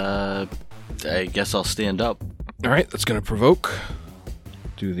 I guess I'll stand up. All right, that's going to provoke.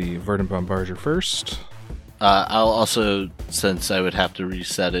 Do the Verdant Bombardier first. I'll also, since I would have to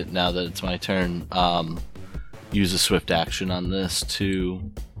reset it now that it's my turn, use a swift action on this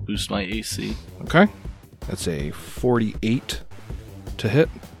to boost my AC. Okay. That's a 48 to hit.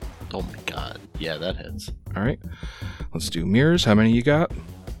 Oh my god. Yeah, that hits. All right. Let's do mirrors. How many you got?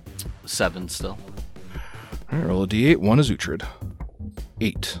 7 still. All right, roll a d8. 1 is Uhtred.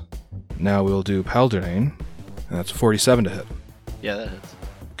 8. Now we'll do Palderdain, and that's 47 to hit. Yeah, that hits.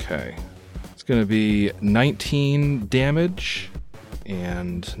 Okay. It's going to be 19 damage,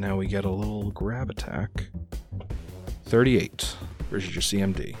 and now we get a little grab attack. 38 versus your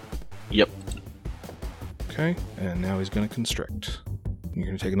CMD. Yep. Okay, and now he's going to constrict. You're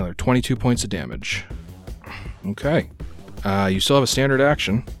going to take another 22 points of damage. Okay. You still have a standard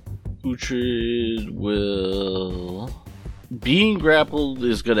action. Uhtred will... Being grappled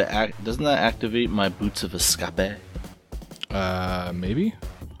is going to act... Doesn't that activate my Boots of Escape? Maybe?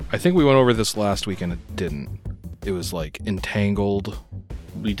 I think we went over this last week and it didn't. It was like entangled.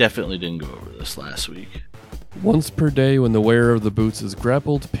 We definitely didn't go over this last week. Once per day, when the wearer of the boots is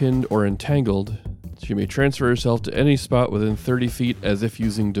grappled, pinned, or entangled, she may transfer herself to any spot within 30 feet as if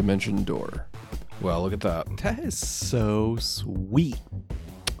using Dimension Door. Well, look at that. That is so sweet.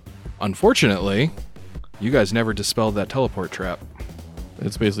 Unfortunately, you guys never dispelled that teleport trap.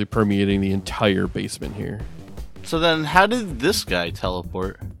 It's basically permeating the entire basement here. So then, how did this guy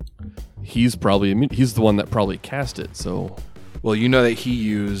teleport? He's the one that probably cast it, so... Well, you know that he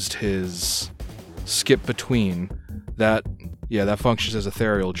used his skip between. That Yeah, that functions as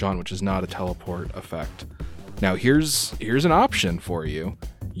ethereal jaunt, which is not a teleport effect. Now, here's an option for you.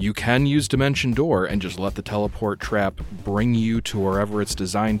 You can use Dimension Door and just let the teleport trap bring you to wherever it's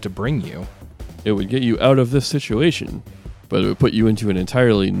designed to bring you. It would get you out of this situation, but it would put you into an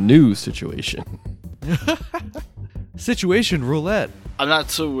entirely new situation. Situation roulette. I'm not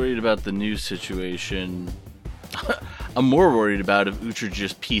so worried about the new situation. I'm more worried about if Uhtred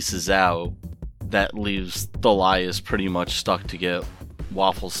just pieces out. That leaves Thalias pretty much stuck to get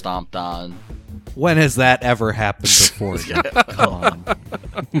waffle stomped on. When has that ever happened before? Come on.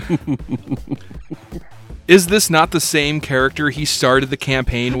 Is this not the same character he started the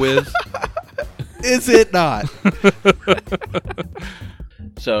campaign with? Is it not?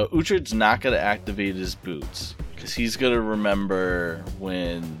 So Uhtred's not going to activate his boots because he's going to remember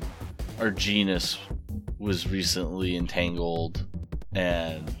when Arginus was recently entangled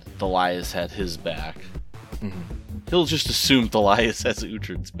and Thalias had his back. Mm-hmm. He'll just assume Thalias has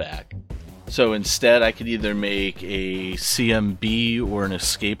Uhtred's back. So instead, I could either make a CMB or an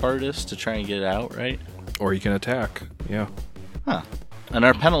escape artist to try and get out, right? Or you can attack. Yeah. Huh. And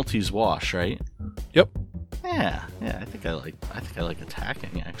our penalties wash, right? Yep. Yeah. I think I like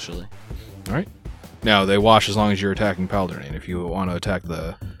attacking actually. All right. Now they wash as long as you're attacking Palderin. If you want to attack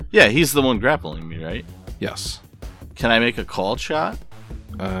the... Yeah, he's the one grappling me, right? Yes. Can I make a called shot?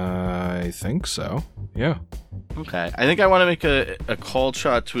 I think so. Yeah. Okay. I think I want to make a called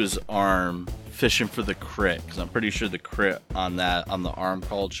shot to his arm, fishing for the crit, because I'm pretty sure the crit on the arm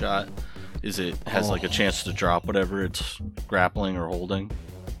called shot is it has like a chance to drop whatever it's grappling or holding.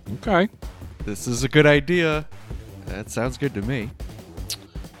 Okay. This is a good idea. That sounds good to me.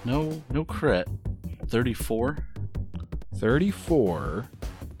 No crit. 34. 34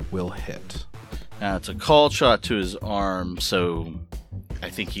 will hit. Now it's a called shot to his arm, so I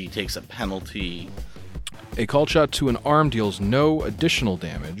think he takes a penalty. A called shot to an arm deals no additional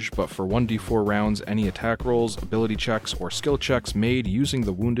damage, but for 1d4 rounds, any attack rolls, ability checks, or skill checks made using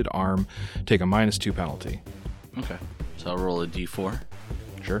the wounded arm take a -2 penalty. Okay. So I'll roll a d4.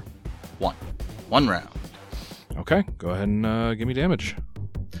 Sure. 1. 1 round. Okay, go ahead and give me damage.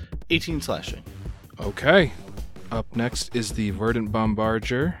 18 slashing. Okay. Up next is the Verdant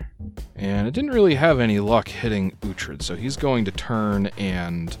Bombardier, and it didn't really have any luck hitting Uhtred, so he's going to turn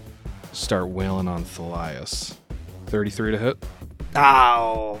and start wailing on Thalias. 33 to hit,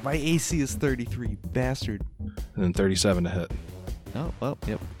 Ow! My AC is 33, bastard. and then 37 to hit. Oh, well,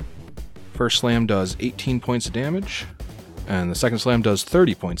 yep. First slam does 18 points of damage, and the second slam does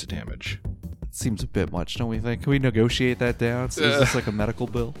 30 points of damage. Seems a bit much, don't we think? Can we negotiate that down? Is this like a medical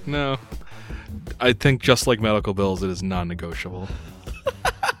bill? No. I think just like medical bills, it is non-negotiable.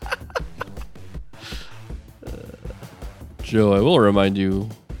 Joe, I will remind you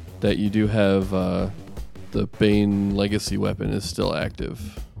that you do have the Bane legacy weapon is still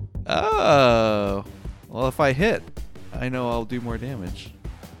active. Oh. Well, if I hit, I know I'll do more damage.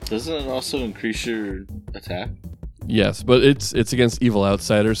 Doesn't it also increase your attack? Yes, but it's against evil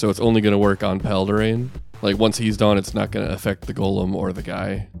outsiders, so it's only going to work on Palderin. Like once he's done, it's not going to affect the golem or the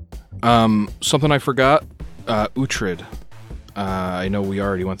guy. Something I forgot. Uhtred. I know we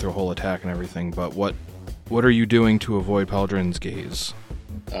already went through a whole attack and everything, but what are you doing to avoid Paldarin's gaze?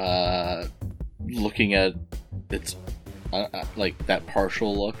 Looking at its like that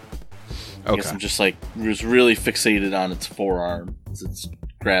partial look. I guess I'm just was really fixated on its forearm as it's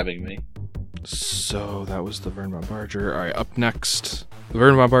grabbing me. So that was the Verdant Bombardier. All right, up next, the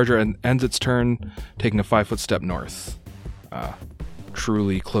Verdant Bombardier ends its turn, taking a 5-foot step north,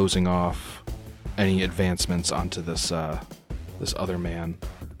 truly closing off any advancements onto this other man.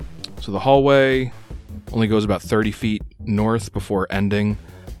 So the hallway only goes about 30 feet north before ending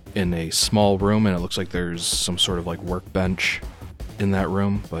in a small room, and it looks like there's some sort of like workbench in that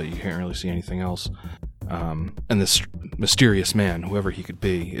room, but you can't really see anything else. And this mysterious man, whoever he could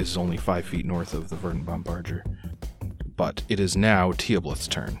be, is only 5 feet north of the Verdant Bombardier. But it is now Teoblith's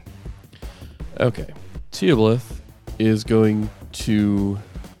turn. Okay. Teoblith is going to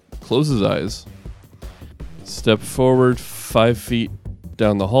close his eyes, step forward 5 feet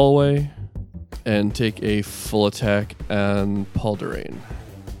down the hallway, and take a full attack on Palderin,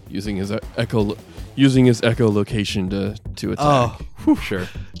 using his echolocation to attack. Oh, Sure.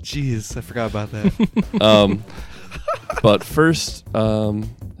 jeez, I forgot about that. But first, I'm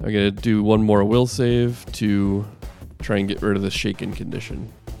going to do one more will save to try and get rid of the shaken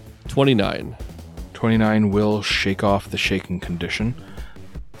condition. 29. 29 will shake off the shaking condition.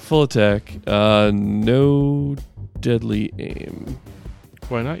 Full attack. No deadly aim.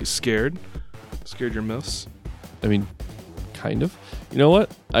 Why not? You scared? Scared your miss? I mean, Kind of. You know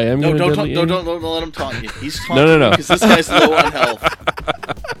what? I am No, going to don't deadly aim. don't let him taunt you. He's taunting No. because this guy's low on health.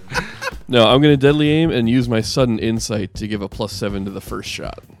 No, I'm going to deadly aim and use my sudden insight to give a +7 to the first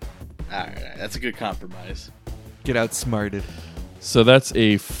shot. All right, that's a good compromise. Get outsmarted. So that's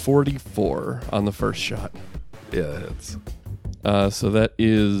a 44 on the first shot. Yeah, it's So that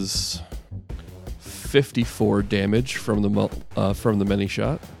is 54 damage from the many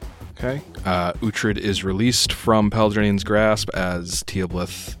shot. okay. Uhtred is released from Paldranian's grasp as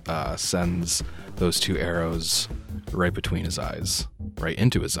Teoblith sends those 2 arrows right between his eyes, right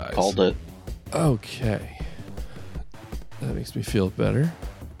into his eyes. Called it. Okay. That makes me feel better.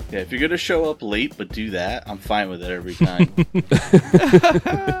 Yeah, if you're gonna show up late but do that, I'm fine with it every time.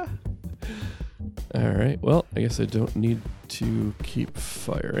 All right. Well, I guess I don't need to keep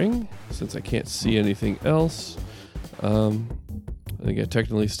firing since I can't see anything else. I think I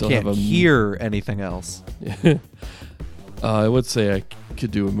technically still Can't have a hear anything else. I would say I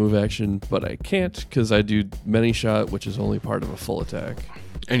could do a move action, but I can't because I do many shot, which is only part of a full attack.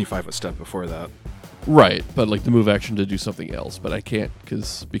 And you 5-foot step before that. Right, but like the move action to do something else, but I can't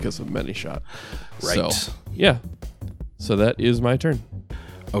because of many shot. Right. So, yeah. So that is my turn.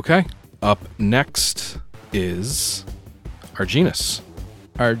 Okay. Up next is Arginus.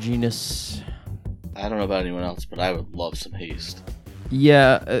 Arginus. I don't know about anyone else, but I would love some haste.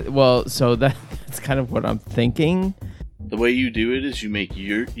 Yeah, well, so that's kind of what I'm thinking. The way you do it is you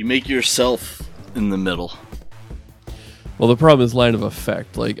make yourself in the middle. Well, the problem is line of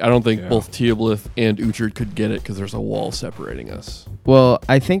effect. Like, I don't think Yeah. both Teoblith and Uhtred could get it because there's a wall separating us. Well,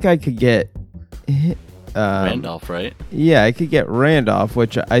 I think I could get Randolph, right? Yeah, I could get Randolph,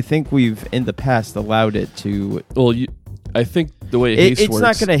 which I think we've in the past allowed it to. Well, I think the way haste It's works...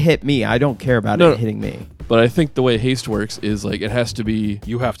 not going to hit me. I don't care about No. it hitting me. But I think the way haste works is, like, it has to be...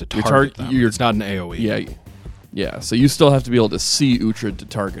 You have to Your target tar- them. your- It's not an AoE. Yeah, so you still have to be able to see Uhtred to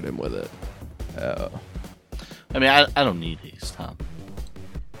target him with it. Oh. I mean, I don't need haste, Tom.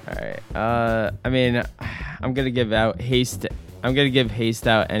 All right. I mean, I'm gonna give out haste. I'm gonna give haste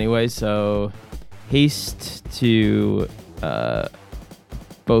out anyway. So, haste to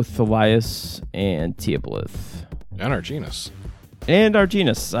both Thalias and Teoblith And Arginus. and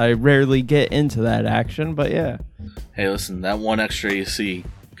Arginus. I rarely get into that action, but yeah. Hey, listen, that one extra AC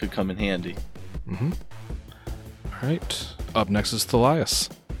could come in handy. Mm-hmm. All right. Up next is Thalias.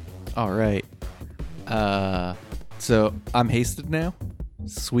 All right. So I'm hasted now.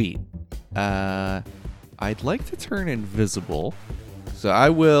 Sweet. I'd like to turn invisible. So I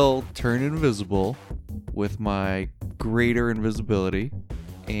will turn invisible with my greater invisibility,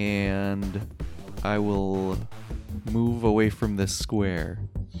 and I will move away from this square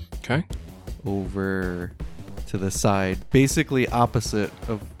Okay. over to the side, basically opposite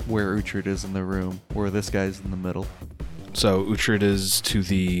of where Uhtred is in the room, where this guy's in the middle. So Uhtred is to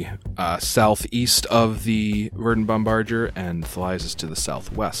the southeast of the Verdant Bombardier, and Thalias is to the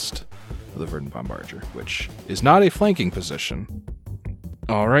southwest of the Verdant Bombardier, which is not a flanking position.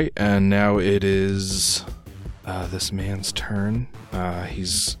 All right, and now it is this man's turn.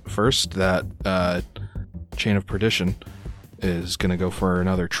 He's first. That Chain of Perdition is going to go for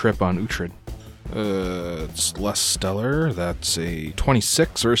another trip on Uhtred. It's less stellar. That's a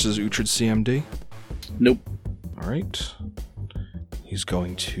 26 versus Uhtred's CMD. Nope. All right. He's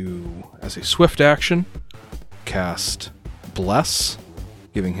going to, as a swift action, cast Bless,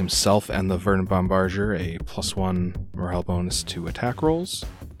 giving himself and the Verdant Bombardier a +1 morale bonus to attack rolls.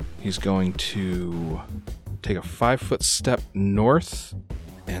 He's going to take a 5-foot step north,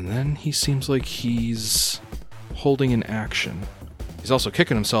 and then he seems like he's holding an action. He's also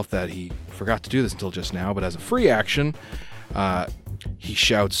kicking himself that he forgot to do this until just now, but as a free action, he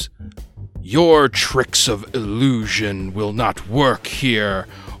shouts, "Your tricks of illusion will not work here,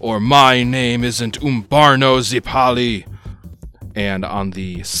 or my name isn't Umbarno Zipali." And on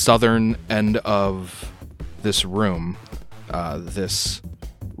the southern end of this room, this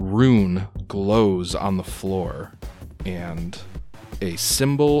rune glows on the floor, and a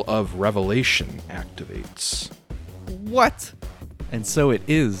symbol of revelation activates. What? And so it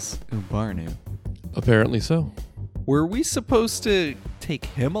is Umbarnu. Apparently so. Were we supposed to take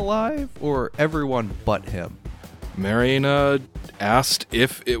him alive, or everyone but him? Mariana asked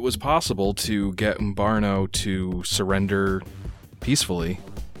if it was possible to get Umbarno to surrender peacefully.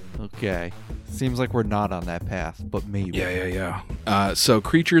 Okay. Seems like we're not on that path, but maybe. Yeah. So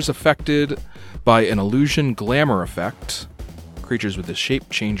creatures affected by an illusion glamour effect, creatures with the shape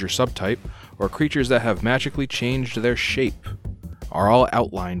changer subtype, or creatures that have magically changed their shape, are all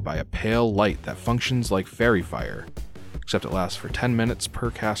outlined by a pale light that functions like fairy fire, except it lasts for 10 minutes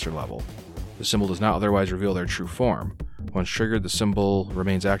per caster level. The symbol does not otherwise reveal their true form. Once triggered, the symbol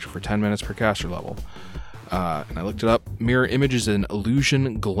remains active for 10 minutes per caster level. And I looked it up. Mirror image is an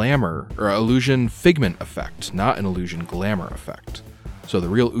illusion glamour, or illusion figment effect, not an illusion glamour effect. So the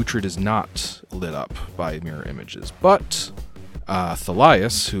real Uhtred is not lit up by mirror images. But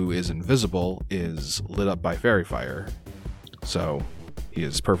Thalias, who is invisible, is lit up by fairy fire. So he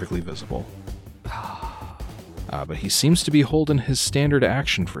is perfectly visible. But he seems to be holding his standard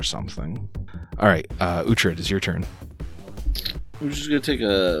action for something. All right, Uhtred, it's your turn. I'm just going to take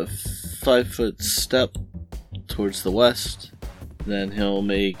a 5-foot step towards the west. Then he'll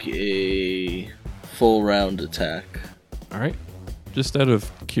make a full round attack. All right. Just out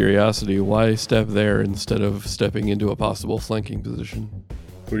of curiosity, why step there instead of stepping into a possible flanking position?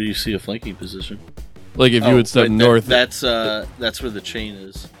 Where do you see a flanking position? Like if you would step north. That's where the chain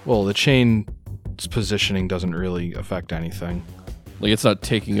is. Well, the chain's positioning doesn't really affect anything. Like it's not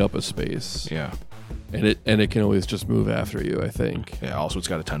taking up a space. Yeah. And it can always just move after you, I think. Yeah, also it's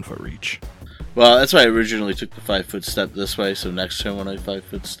got a 10-foot reach. Well, that's why I originally took the 5-foot step this way, so next time when I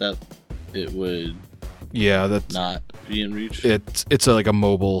 5-foot step, it would that's not be in reach. It's like a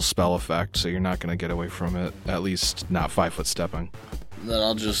mobile spell effect, so you're not going to get away from it, at least not 5-foot stepping. Then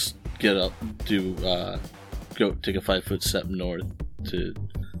I'll just get up, go take a 5-foot step north to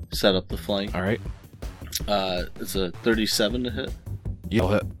set up the flank. All right. It's a 37 to hit. You'll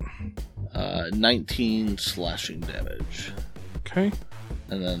hit. 19 slashing damage. Okay.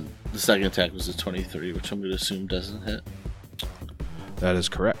 And then the second attack was a 23, which I'm going to assume doesn't hit. That is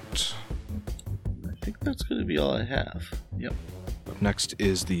correct. I think that's going to be all I have. Yep. Up next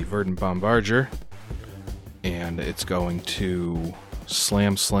is the Verdant Bombardier, and it's going to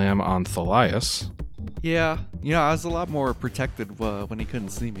slam on Thalias. Yeah, I was a lot more protected when he couldn't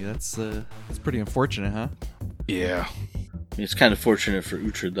see me. That's pretty unfortunate, huh? Yeah. It's kind of fortunate for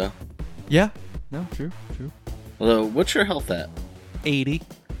Uhtred, though. Yeah. No, true. Although, what's your health at? 80.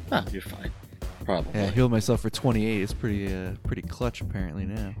 Ah, you're fine. Probably. Yeah, I healed myself for 28. It's pretty clutch apparently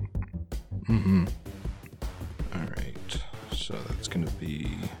now. Mm-hmm. All right. So that's going to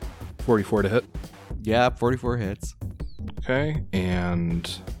be 44 to hit. Yeah, 44 hits. Okay, and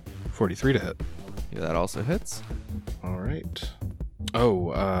 43 to hit. Yeah, that also hits. All right.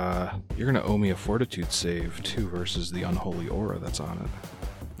 Oh, you're going to owe me a fortitude save, too, versus the unholy aura that's on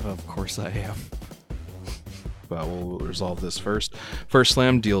it. Of course I am. But we'll resolve this first. First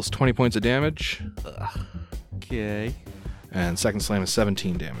slam deals 20 points of damage. Okay. And second slam is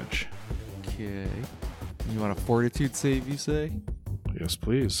 17 damage. Okay. You want a fortitude save, you say? Yes,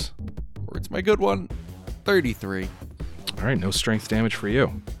 please. Where's my good one? 33. All right, no strength damage for you.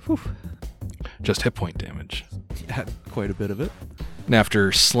 Whew. Just hit point damage. Yeah, quite a bit of it. And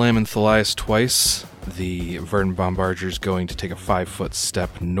after slamming Thalias twice, the Verdant Bombardier is going to take a 5-foot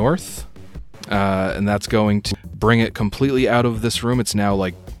step north. And that's going to bring it completely out of this room. It's now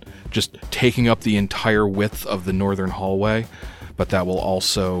like just taking up the entire width of the northern hallway. But that will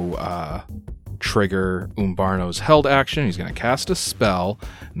also trigger Umbarno's held action. He's going to cast a spell,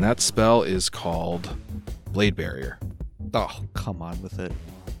 and that spell is called Blade Barrier. Oh, come on with it.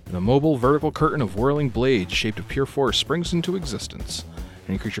 An immobile vertical curtain of whirling blades shaped of pure force springs into existence.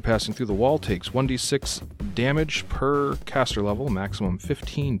 Any creature passing through the wall takes 1d6 damage per caster level, maximum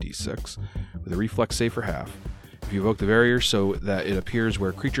 15d6, with a reflex save for half. If you evoke the barrier so that it appears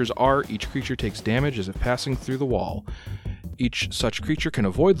where creatures are, each creature takes damage as if passing through the wall. Each such creature can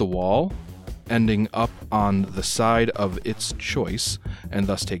avoid the wall, ending up on the side of its choice, and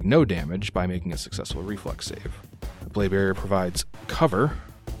thus take no damage by making a successful reflex save. The Blade Barrier provides cover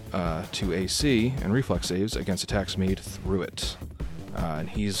to AC and reflex saves against attacks made through it. And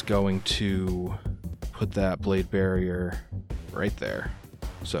he's going to put that Blade Barrier right there.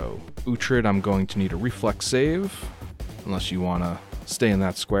 So, Uhtred, I'm going to need a reflex save, unless you want to stay in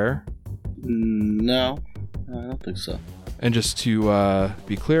that square. No, I don't think so. And just to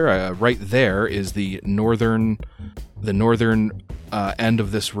be clear, right there is the northern end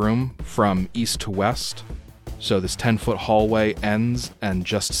of this room from east to west. So this 10-foot hallway ends, and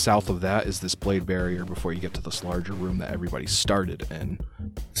just south of that is this Blade Barrier before you get to this larger room that everybody started in.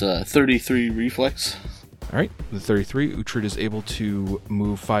 It's a 33 reflex. All right, with 33, Uhtred is able to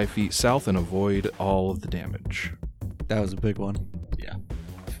move 5 feet south and avoid all of the damage. That was a big one. Yeah.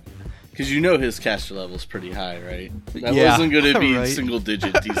 Because his caster level is pretty high, right? That Yeah, wasn't going to be right.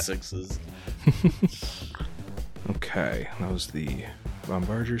 single-digit D6s. Okay, that was the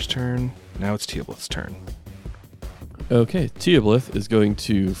Bombardier's turn. Now it's Teoblith's turn. Okay, Teoblith is going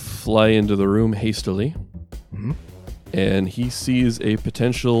to fly into the room hastily. Mm-hmm. And he sees a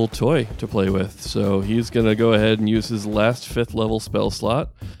potential toy to play with. So he's going to go ahead and use his last 5th level spell slot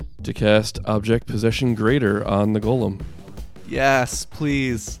to cast Object Possession Greater on the golem. Yes,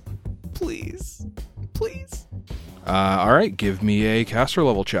 please. Please. Please. All right, give me a caster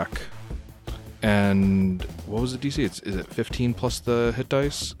level check. And what was the DC? Is it 15 plus the hit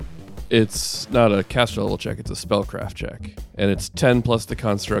dice? It's not a caster level check, it's a spellcraft check. And it's 10 plus the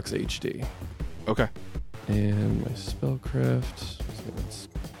construct's HD. Okay. And my spellcraft...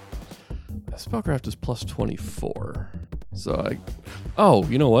 Spellcraft is plus 24. So oh,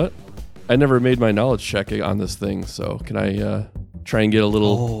 you know what? I never made my knowledge check on this thing, so can I try and get a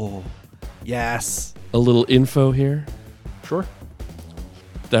little... Oh, yes. A little info here? Sure.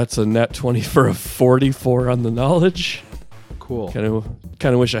 That's a nat 20 for a 44 on the knowledge. Cool. Kind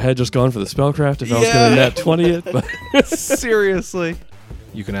of wish I had just gone for the spellcraft if I was going to nat 20 it. But Seriously.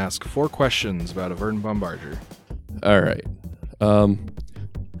 You can ask 4 questions about a Verdant Bombardier. all right.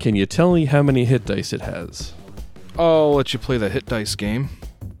 Can you tell me how many hit dice it has? I'll let you play the hit dice game.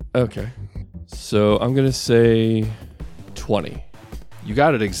 Okay. So I'm going to say 20. You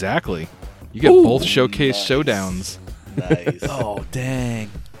got it exactly. You get both showcase showdowns. Nice. Oh,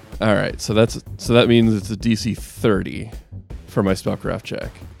 dang. All right. So that means it's a DC 30 for my spellcraft check.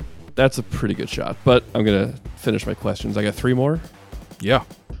 That's a pretty good shot, but I'm going to finish my questions. I got 3 more. Yeah.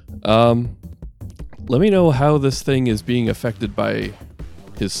 Let me know how this thing is being affected by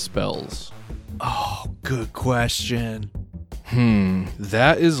his spells. Oh, good question.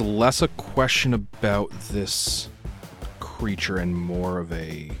 That is less a question about this creature and more of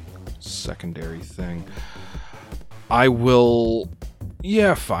a secondary thing. I will...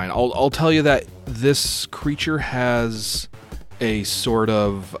 Yeah, fine. I'll tell you that this creature has a sort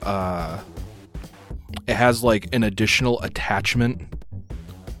of... it has, like, an additional attachment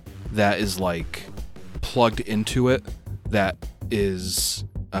that is, like, plugged into it that is...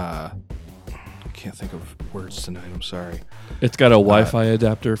 I can't think of words tonight, I'm sorry. It's got a Wi-Fi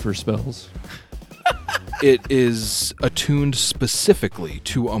adapter for spells. It is attuned specifically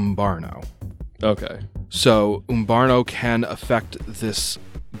to Umbarno. Okay. So Umbarno can affect this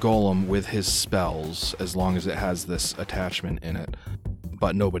golem with his spells as long as it has this attachment in it,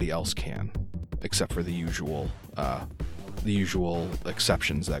 but nobody else can, except for the usual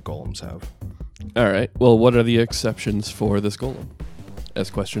exceptions that golems have. All right. Well, what are the exceptions for this golem?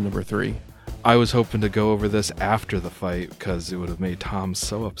 As question number 3. I was hoping to go over this after the fight because it would have made Tom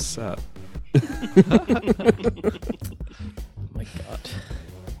so upset. Oh my god.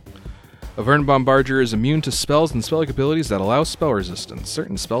 A Verdant Bombardier is immune to spells and spell-like abilities that allow spell resistance.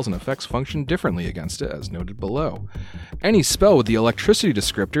 Certain spells and effects function differently against it, as noted below. Any spell with the electricity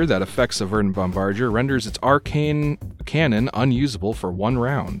descriptor that affects a Verdant Bombardier renders its arcane cannon unusable for 1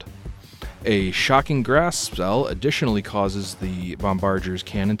 round. A Shocking Grasp spell additionally causes the Bombardier's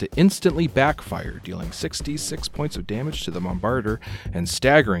cannon to instantly backfire, dealing 66 points of damage to the Bombardier and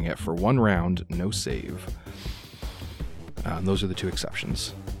staggering it for 1 round, no save. And those are the 2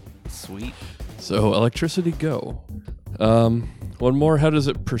 exceptions. Sweet. So electricity, go. One more. How does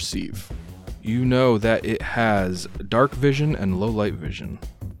it perceive? You know that it has dark vision and low light vision.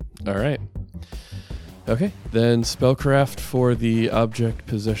 All right. Okay. Then spellcraft for the object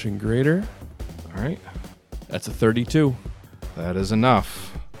possession greater. All right. That's a 32. That is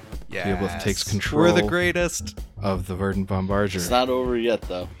enough. Yeah. Beowulf takes control We're the greatest. of the Verdant Bombardier. It's not over yet,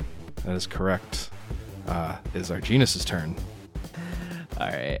 though. That is correct. It is Arginus' turn. All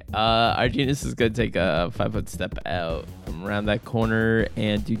right. Arginus is going to take a 5-foot step out from around that corner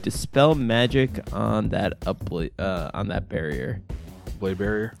and do Dispel Magic on that on that barrier. Blade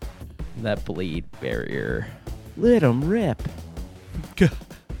barrier. That blade barrier. Let him rip.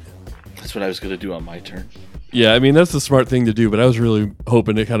 That's what I was going to do on my turn. Yeah, I mean, that's the smart thing to do, but I was really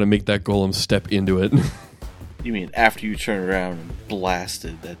hoping to kind of make that golem step into it. You mean after you turn around and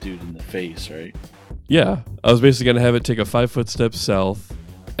blasted that dude in the face, right? Yeah. I was basically going to have it take a 5-foot step south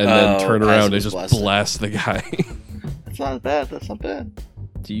and then turn as around it and was just blasted. blast the guy. That's not bad. That's not bad.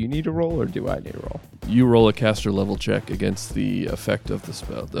 Do you need a roll or do I need a roll? You roll a caster level check against the effect of the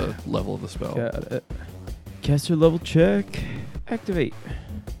spell, the level of the spell. Got it. Caster level check. Activate.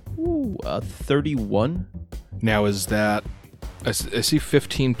 Ooh, 31. Now is that... I see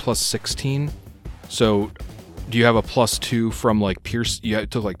 15 plus 16. So do you have a +2 from like pierce? You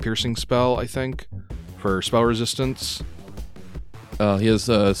took like piercing spell, I think, for spell resistance. He has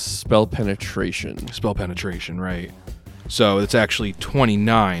spell penetration. Spell penetration, right? So it's actually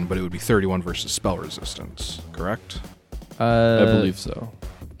 29, but it would be 31 versus spell resistance, correct? I believe so.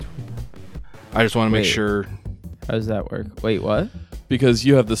 I just want to make Wait. sure. How does that work? Wait, what? Because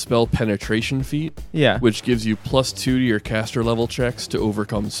you have the spell penetration feat, Yeah. which gives you +2 to your caster level checks to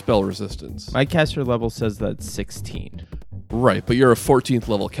overcome spell resistance. My caster level says that's 16. Right, but you're a 14th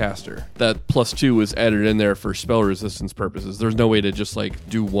level caster. That +2 was added in there for spell resistance purposes. There's no way to just like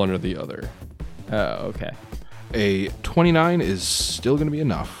do one or the other. Oh, okay. A 29 is still going to be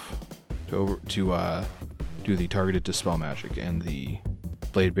enough to do the targeted dispel magic, and the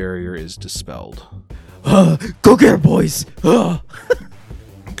blade barrier is dispelled. Go get her, boys!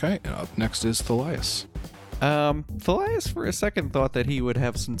 Okay, and up next is Thalias. Thalias for a second thought that he would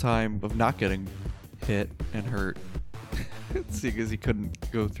have some time of not getting hit and hurt. Seeing as he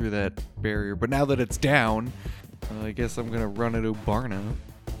couldn't go through that barrier. But now that it's down, I guess I'm going to run into Barna.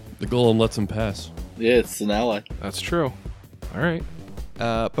 The golem lets him pass. Yeah, it's an ally. That's true. All right.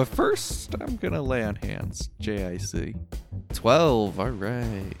 But first, I'm going to lay on hands. JIC. 12, all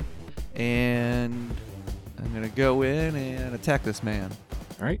right. And I'm going to go in and attack this man.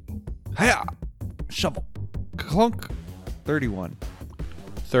 All right. Hiya! Shovel. Clunk. 31.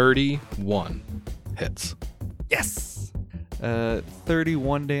 31 hits. Yes!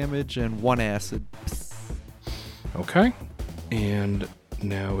 31 damage and 1 acid. Okay. And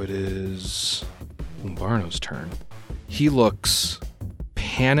now it is Barno's turn. He looks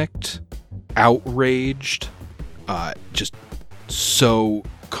panicked, outraged, just so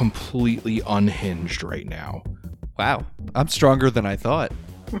completely unhinged right now. Wow. I'm stronger than I thought.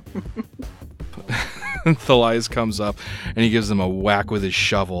 Thalias comes up and he gives him a whack with his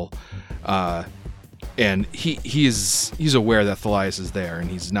shovel. And he's aware that Thalias is there and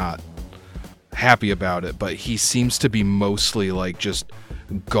he's not happy about it, but he seems to be mostly like just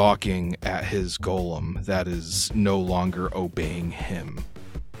gawking at his golem that is no longer obeying him.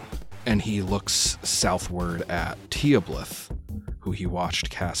 And he looks southward at Teoblith, who he watched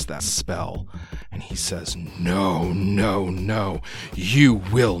cast that spell, and he says, "No, no, no, you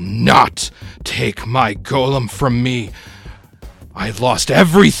will not take my golem from me. I lost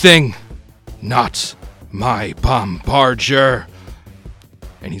everything, not my bombardier."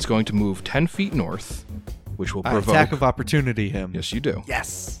 And he's going to move 10 feet north, which will provoke... Attack of opportunity him. Yes, you do.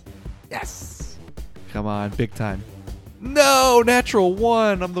 Yes. Yes. Come on, big time. No, natural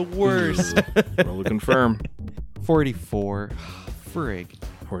 1. I'm the worst. Roll to confirm. 44. Frig.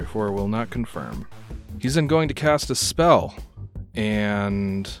 44 will not confirm. He's then going to cast a spell,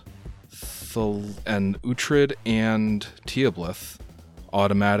 and Uhtred and Teoblith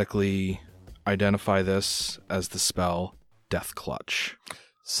automatically identify this as the spell Death Clutch.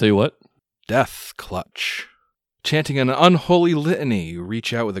 Say what? Death Clutch. Chanting an unholy litany, you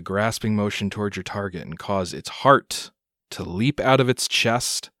reach out with a grasping motion towards your target and cause its heart to leap out of its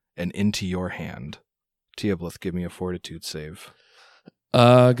chest and into your hand. Teoblith, give me a fortitude save.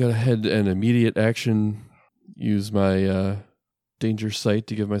 Go ahead and immediate action. Use my danger sight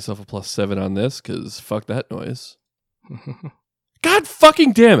to give myself a +7 on this, because fuck that noise. God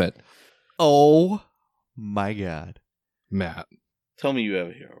fucking damn it. Oh my god. Matt. Tell me you have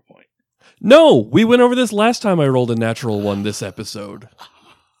a hero point. No, we went over this last time I rolled a natural 1 this episode.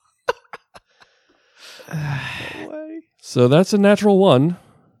 No way. So that's a natural 1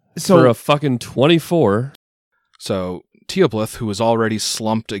 for a fucking 24. So Teoblith, who is already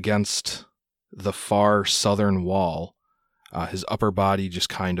slumped against the far southern wall, his upper body just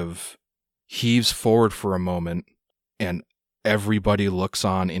kind of heaves forward for a moment, and everybody looks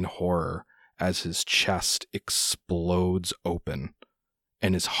on in horror as his chest explodes open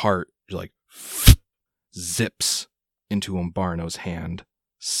and his heart like zips into Umbarno's hand,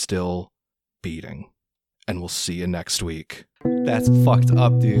 still beating. And we'll see you next week That's fucked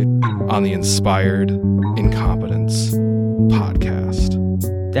up, dude. on the Inspired Incompetence podcast.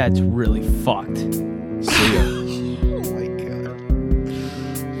 That's really fucked. See ya. Oh my god.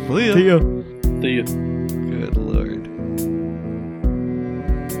 See ya. See you.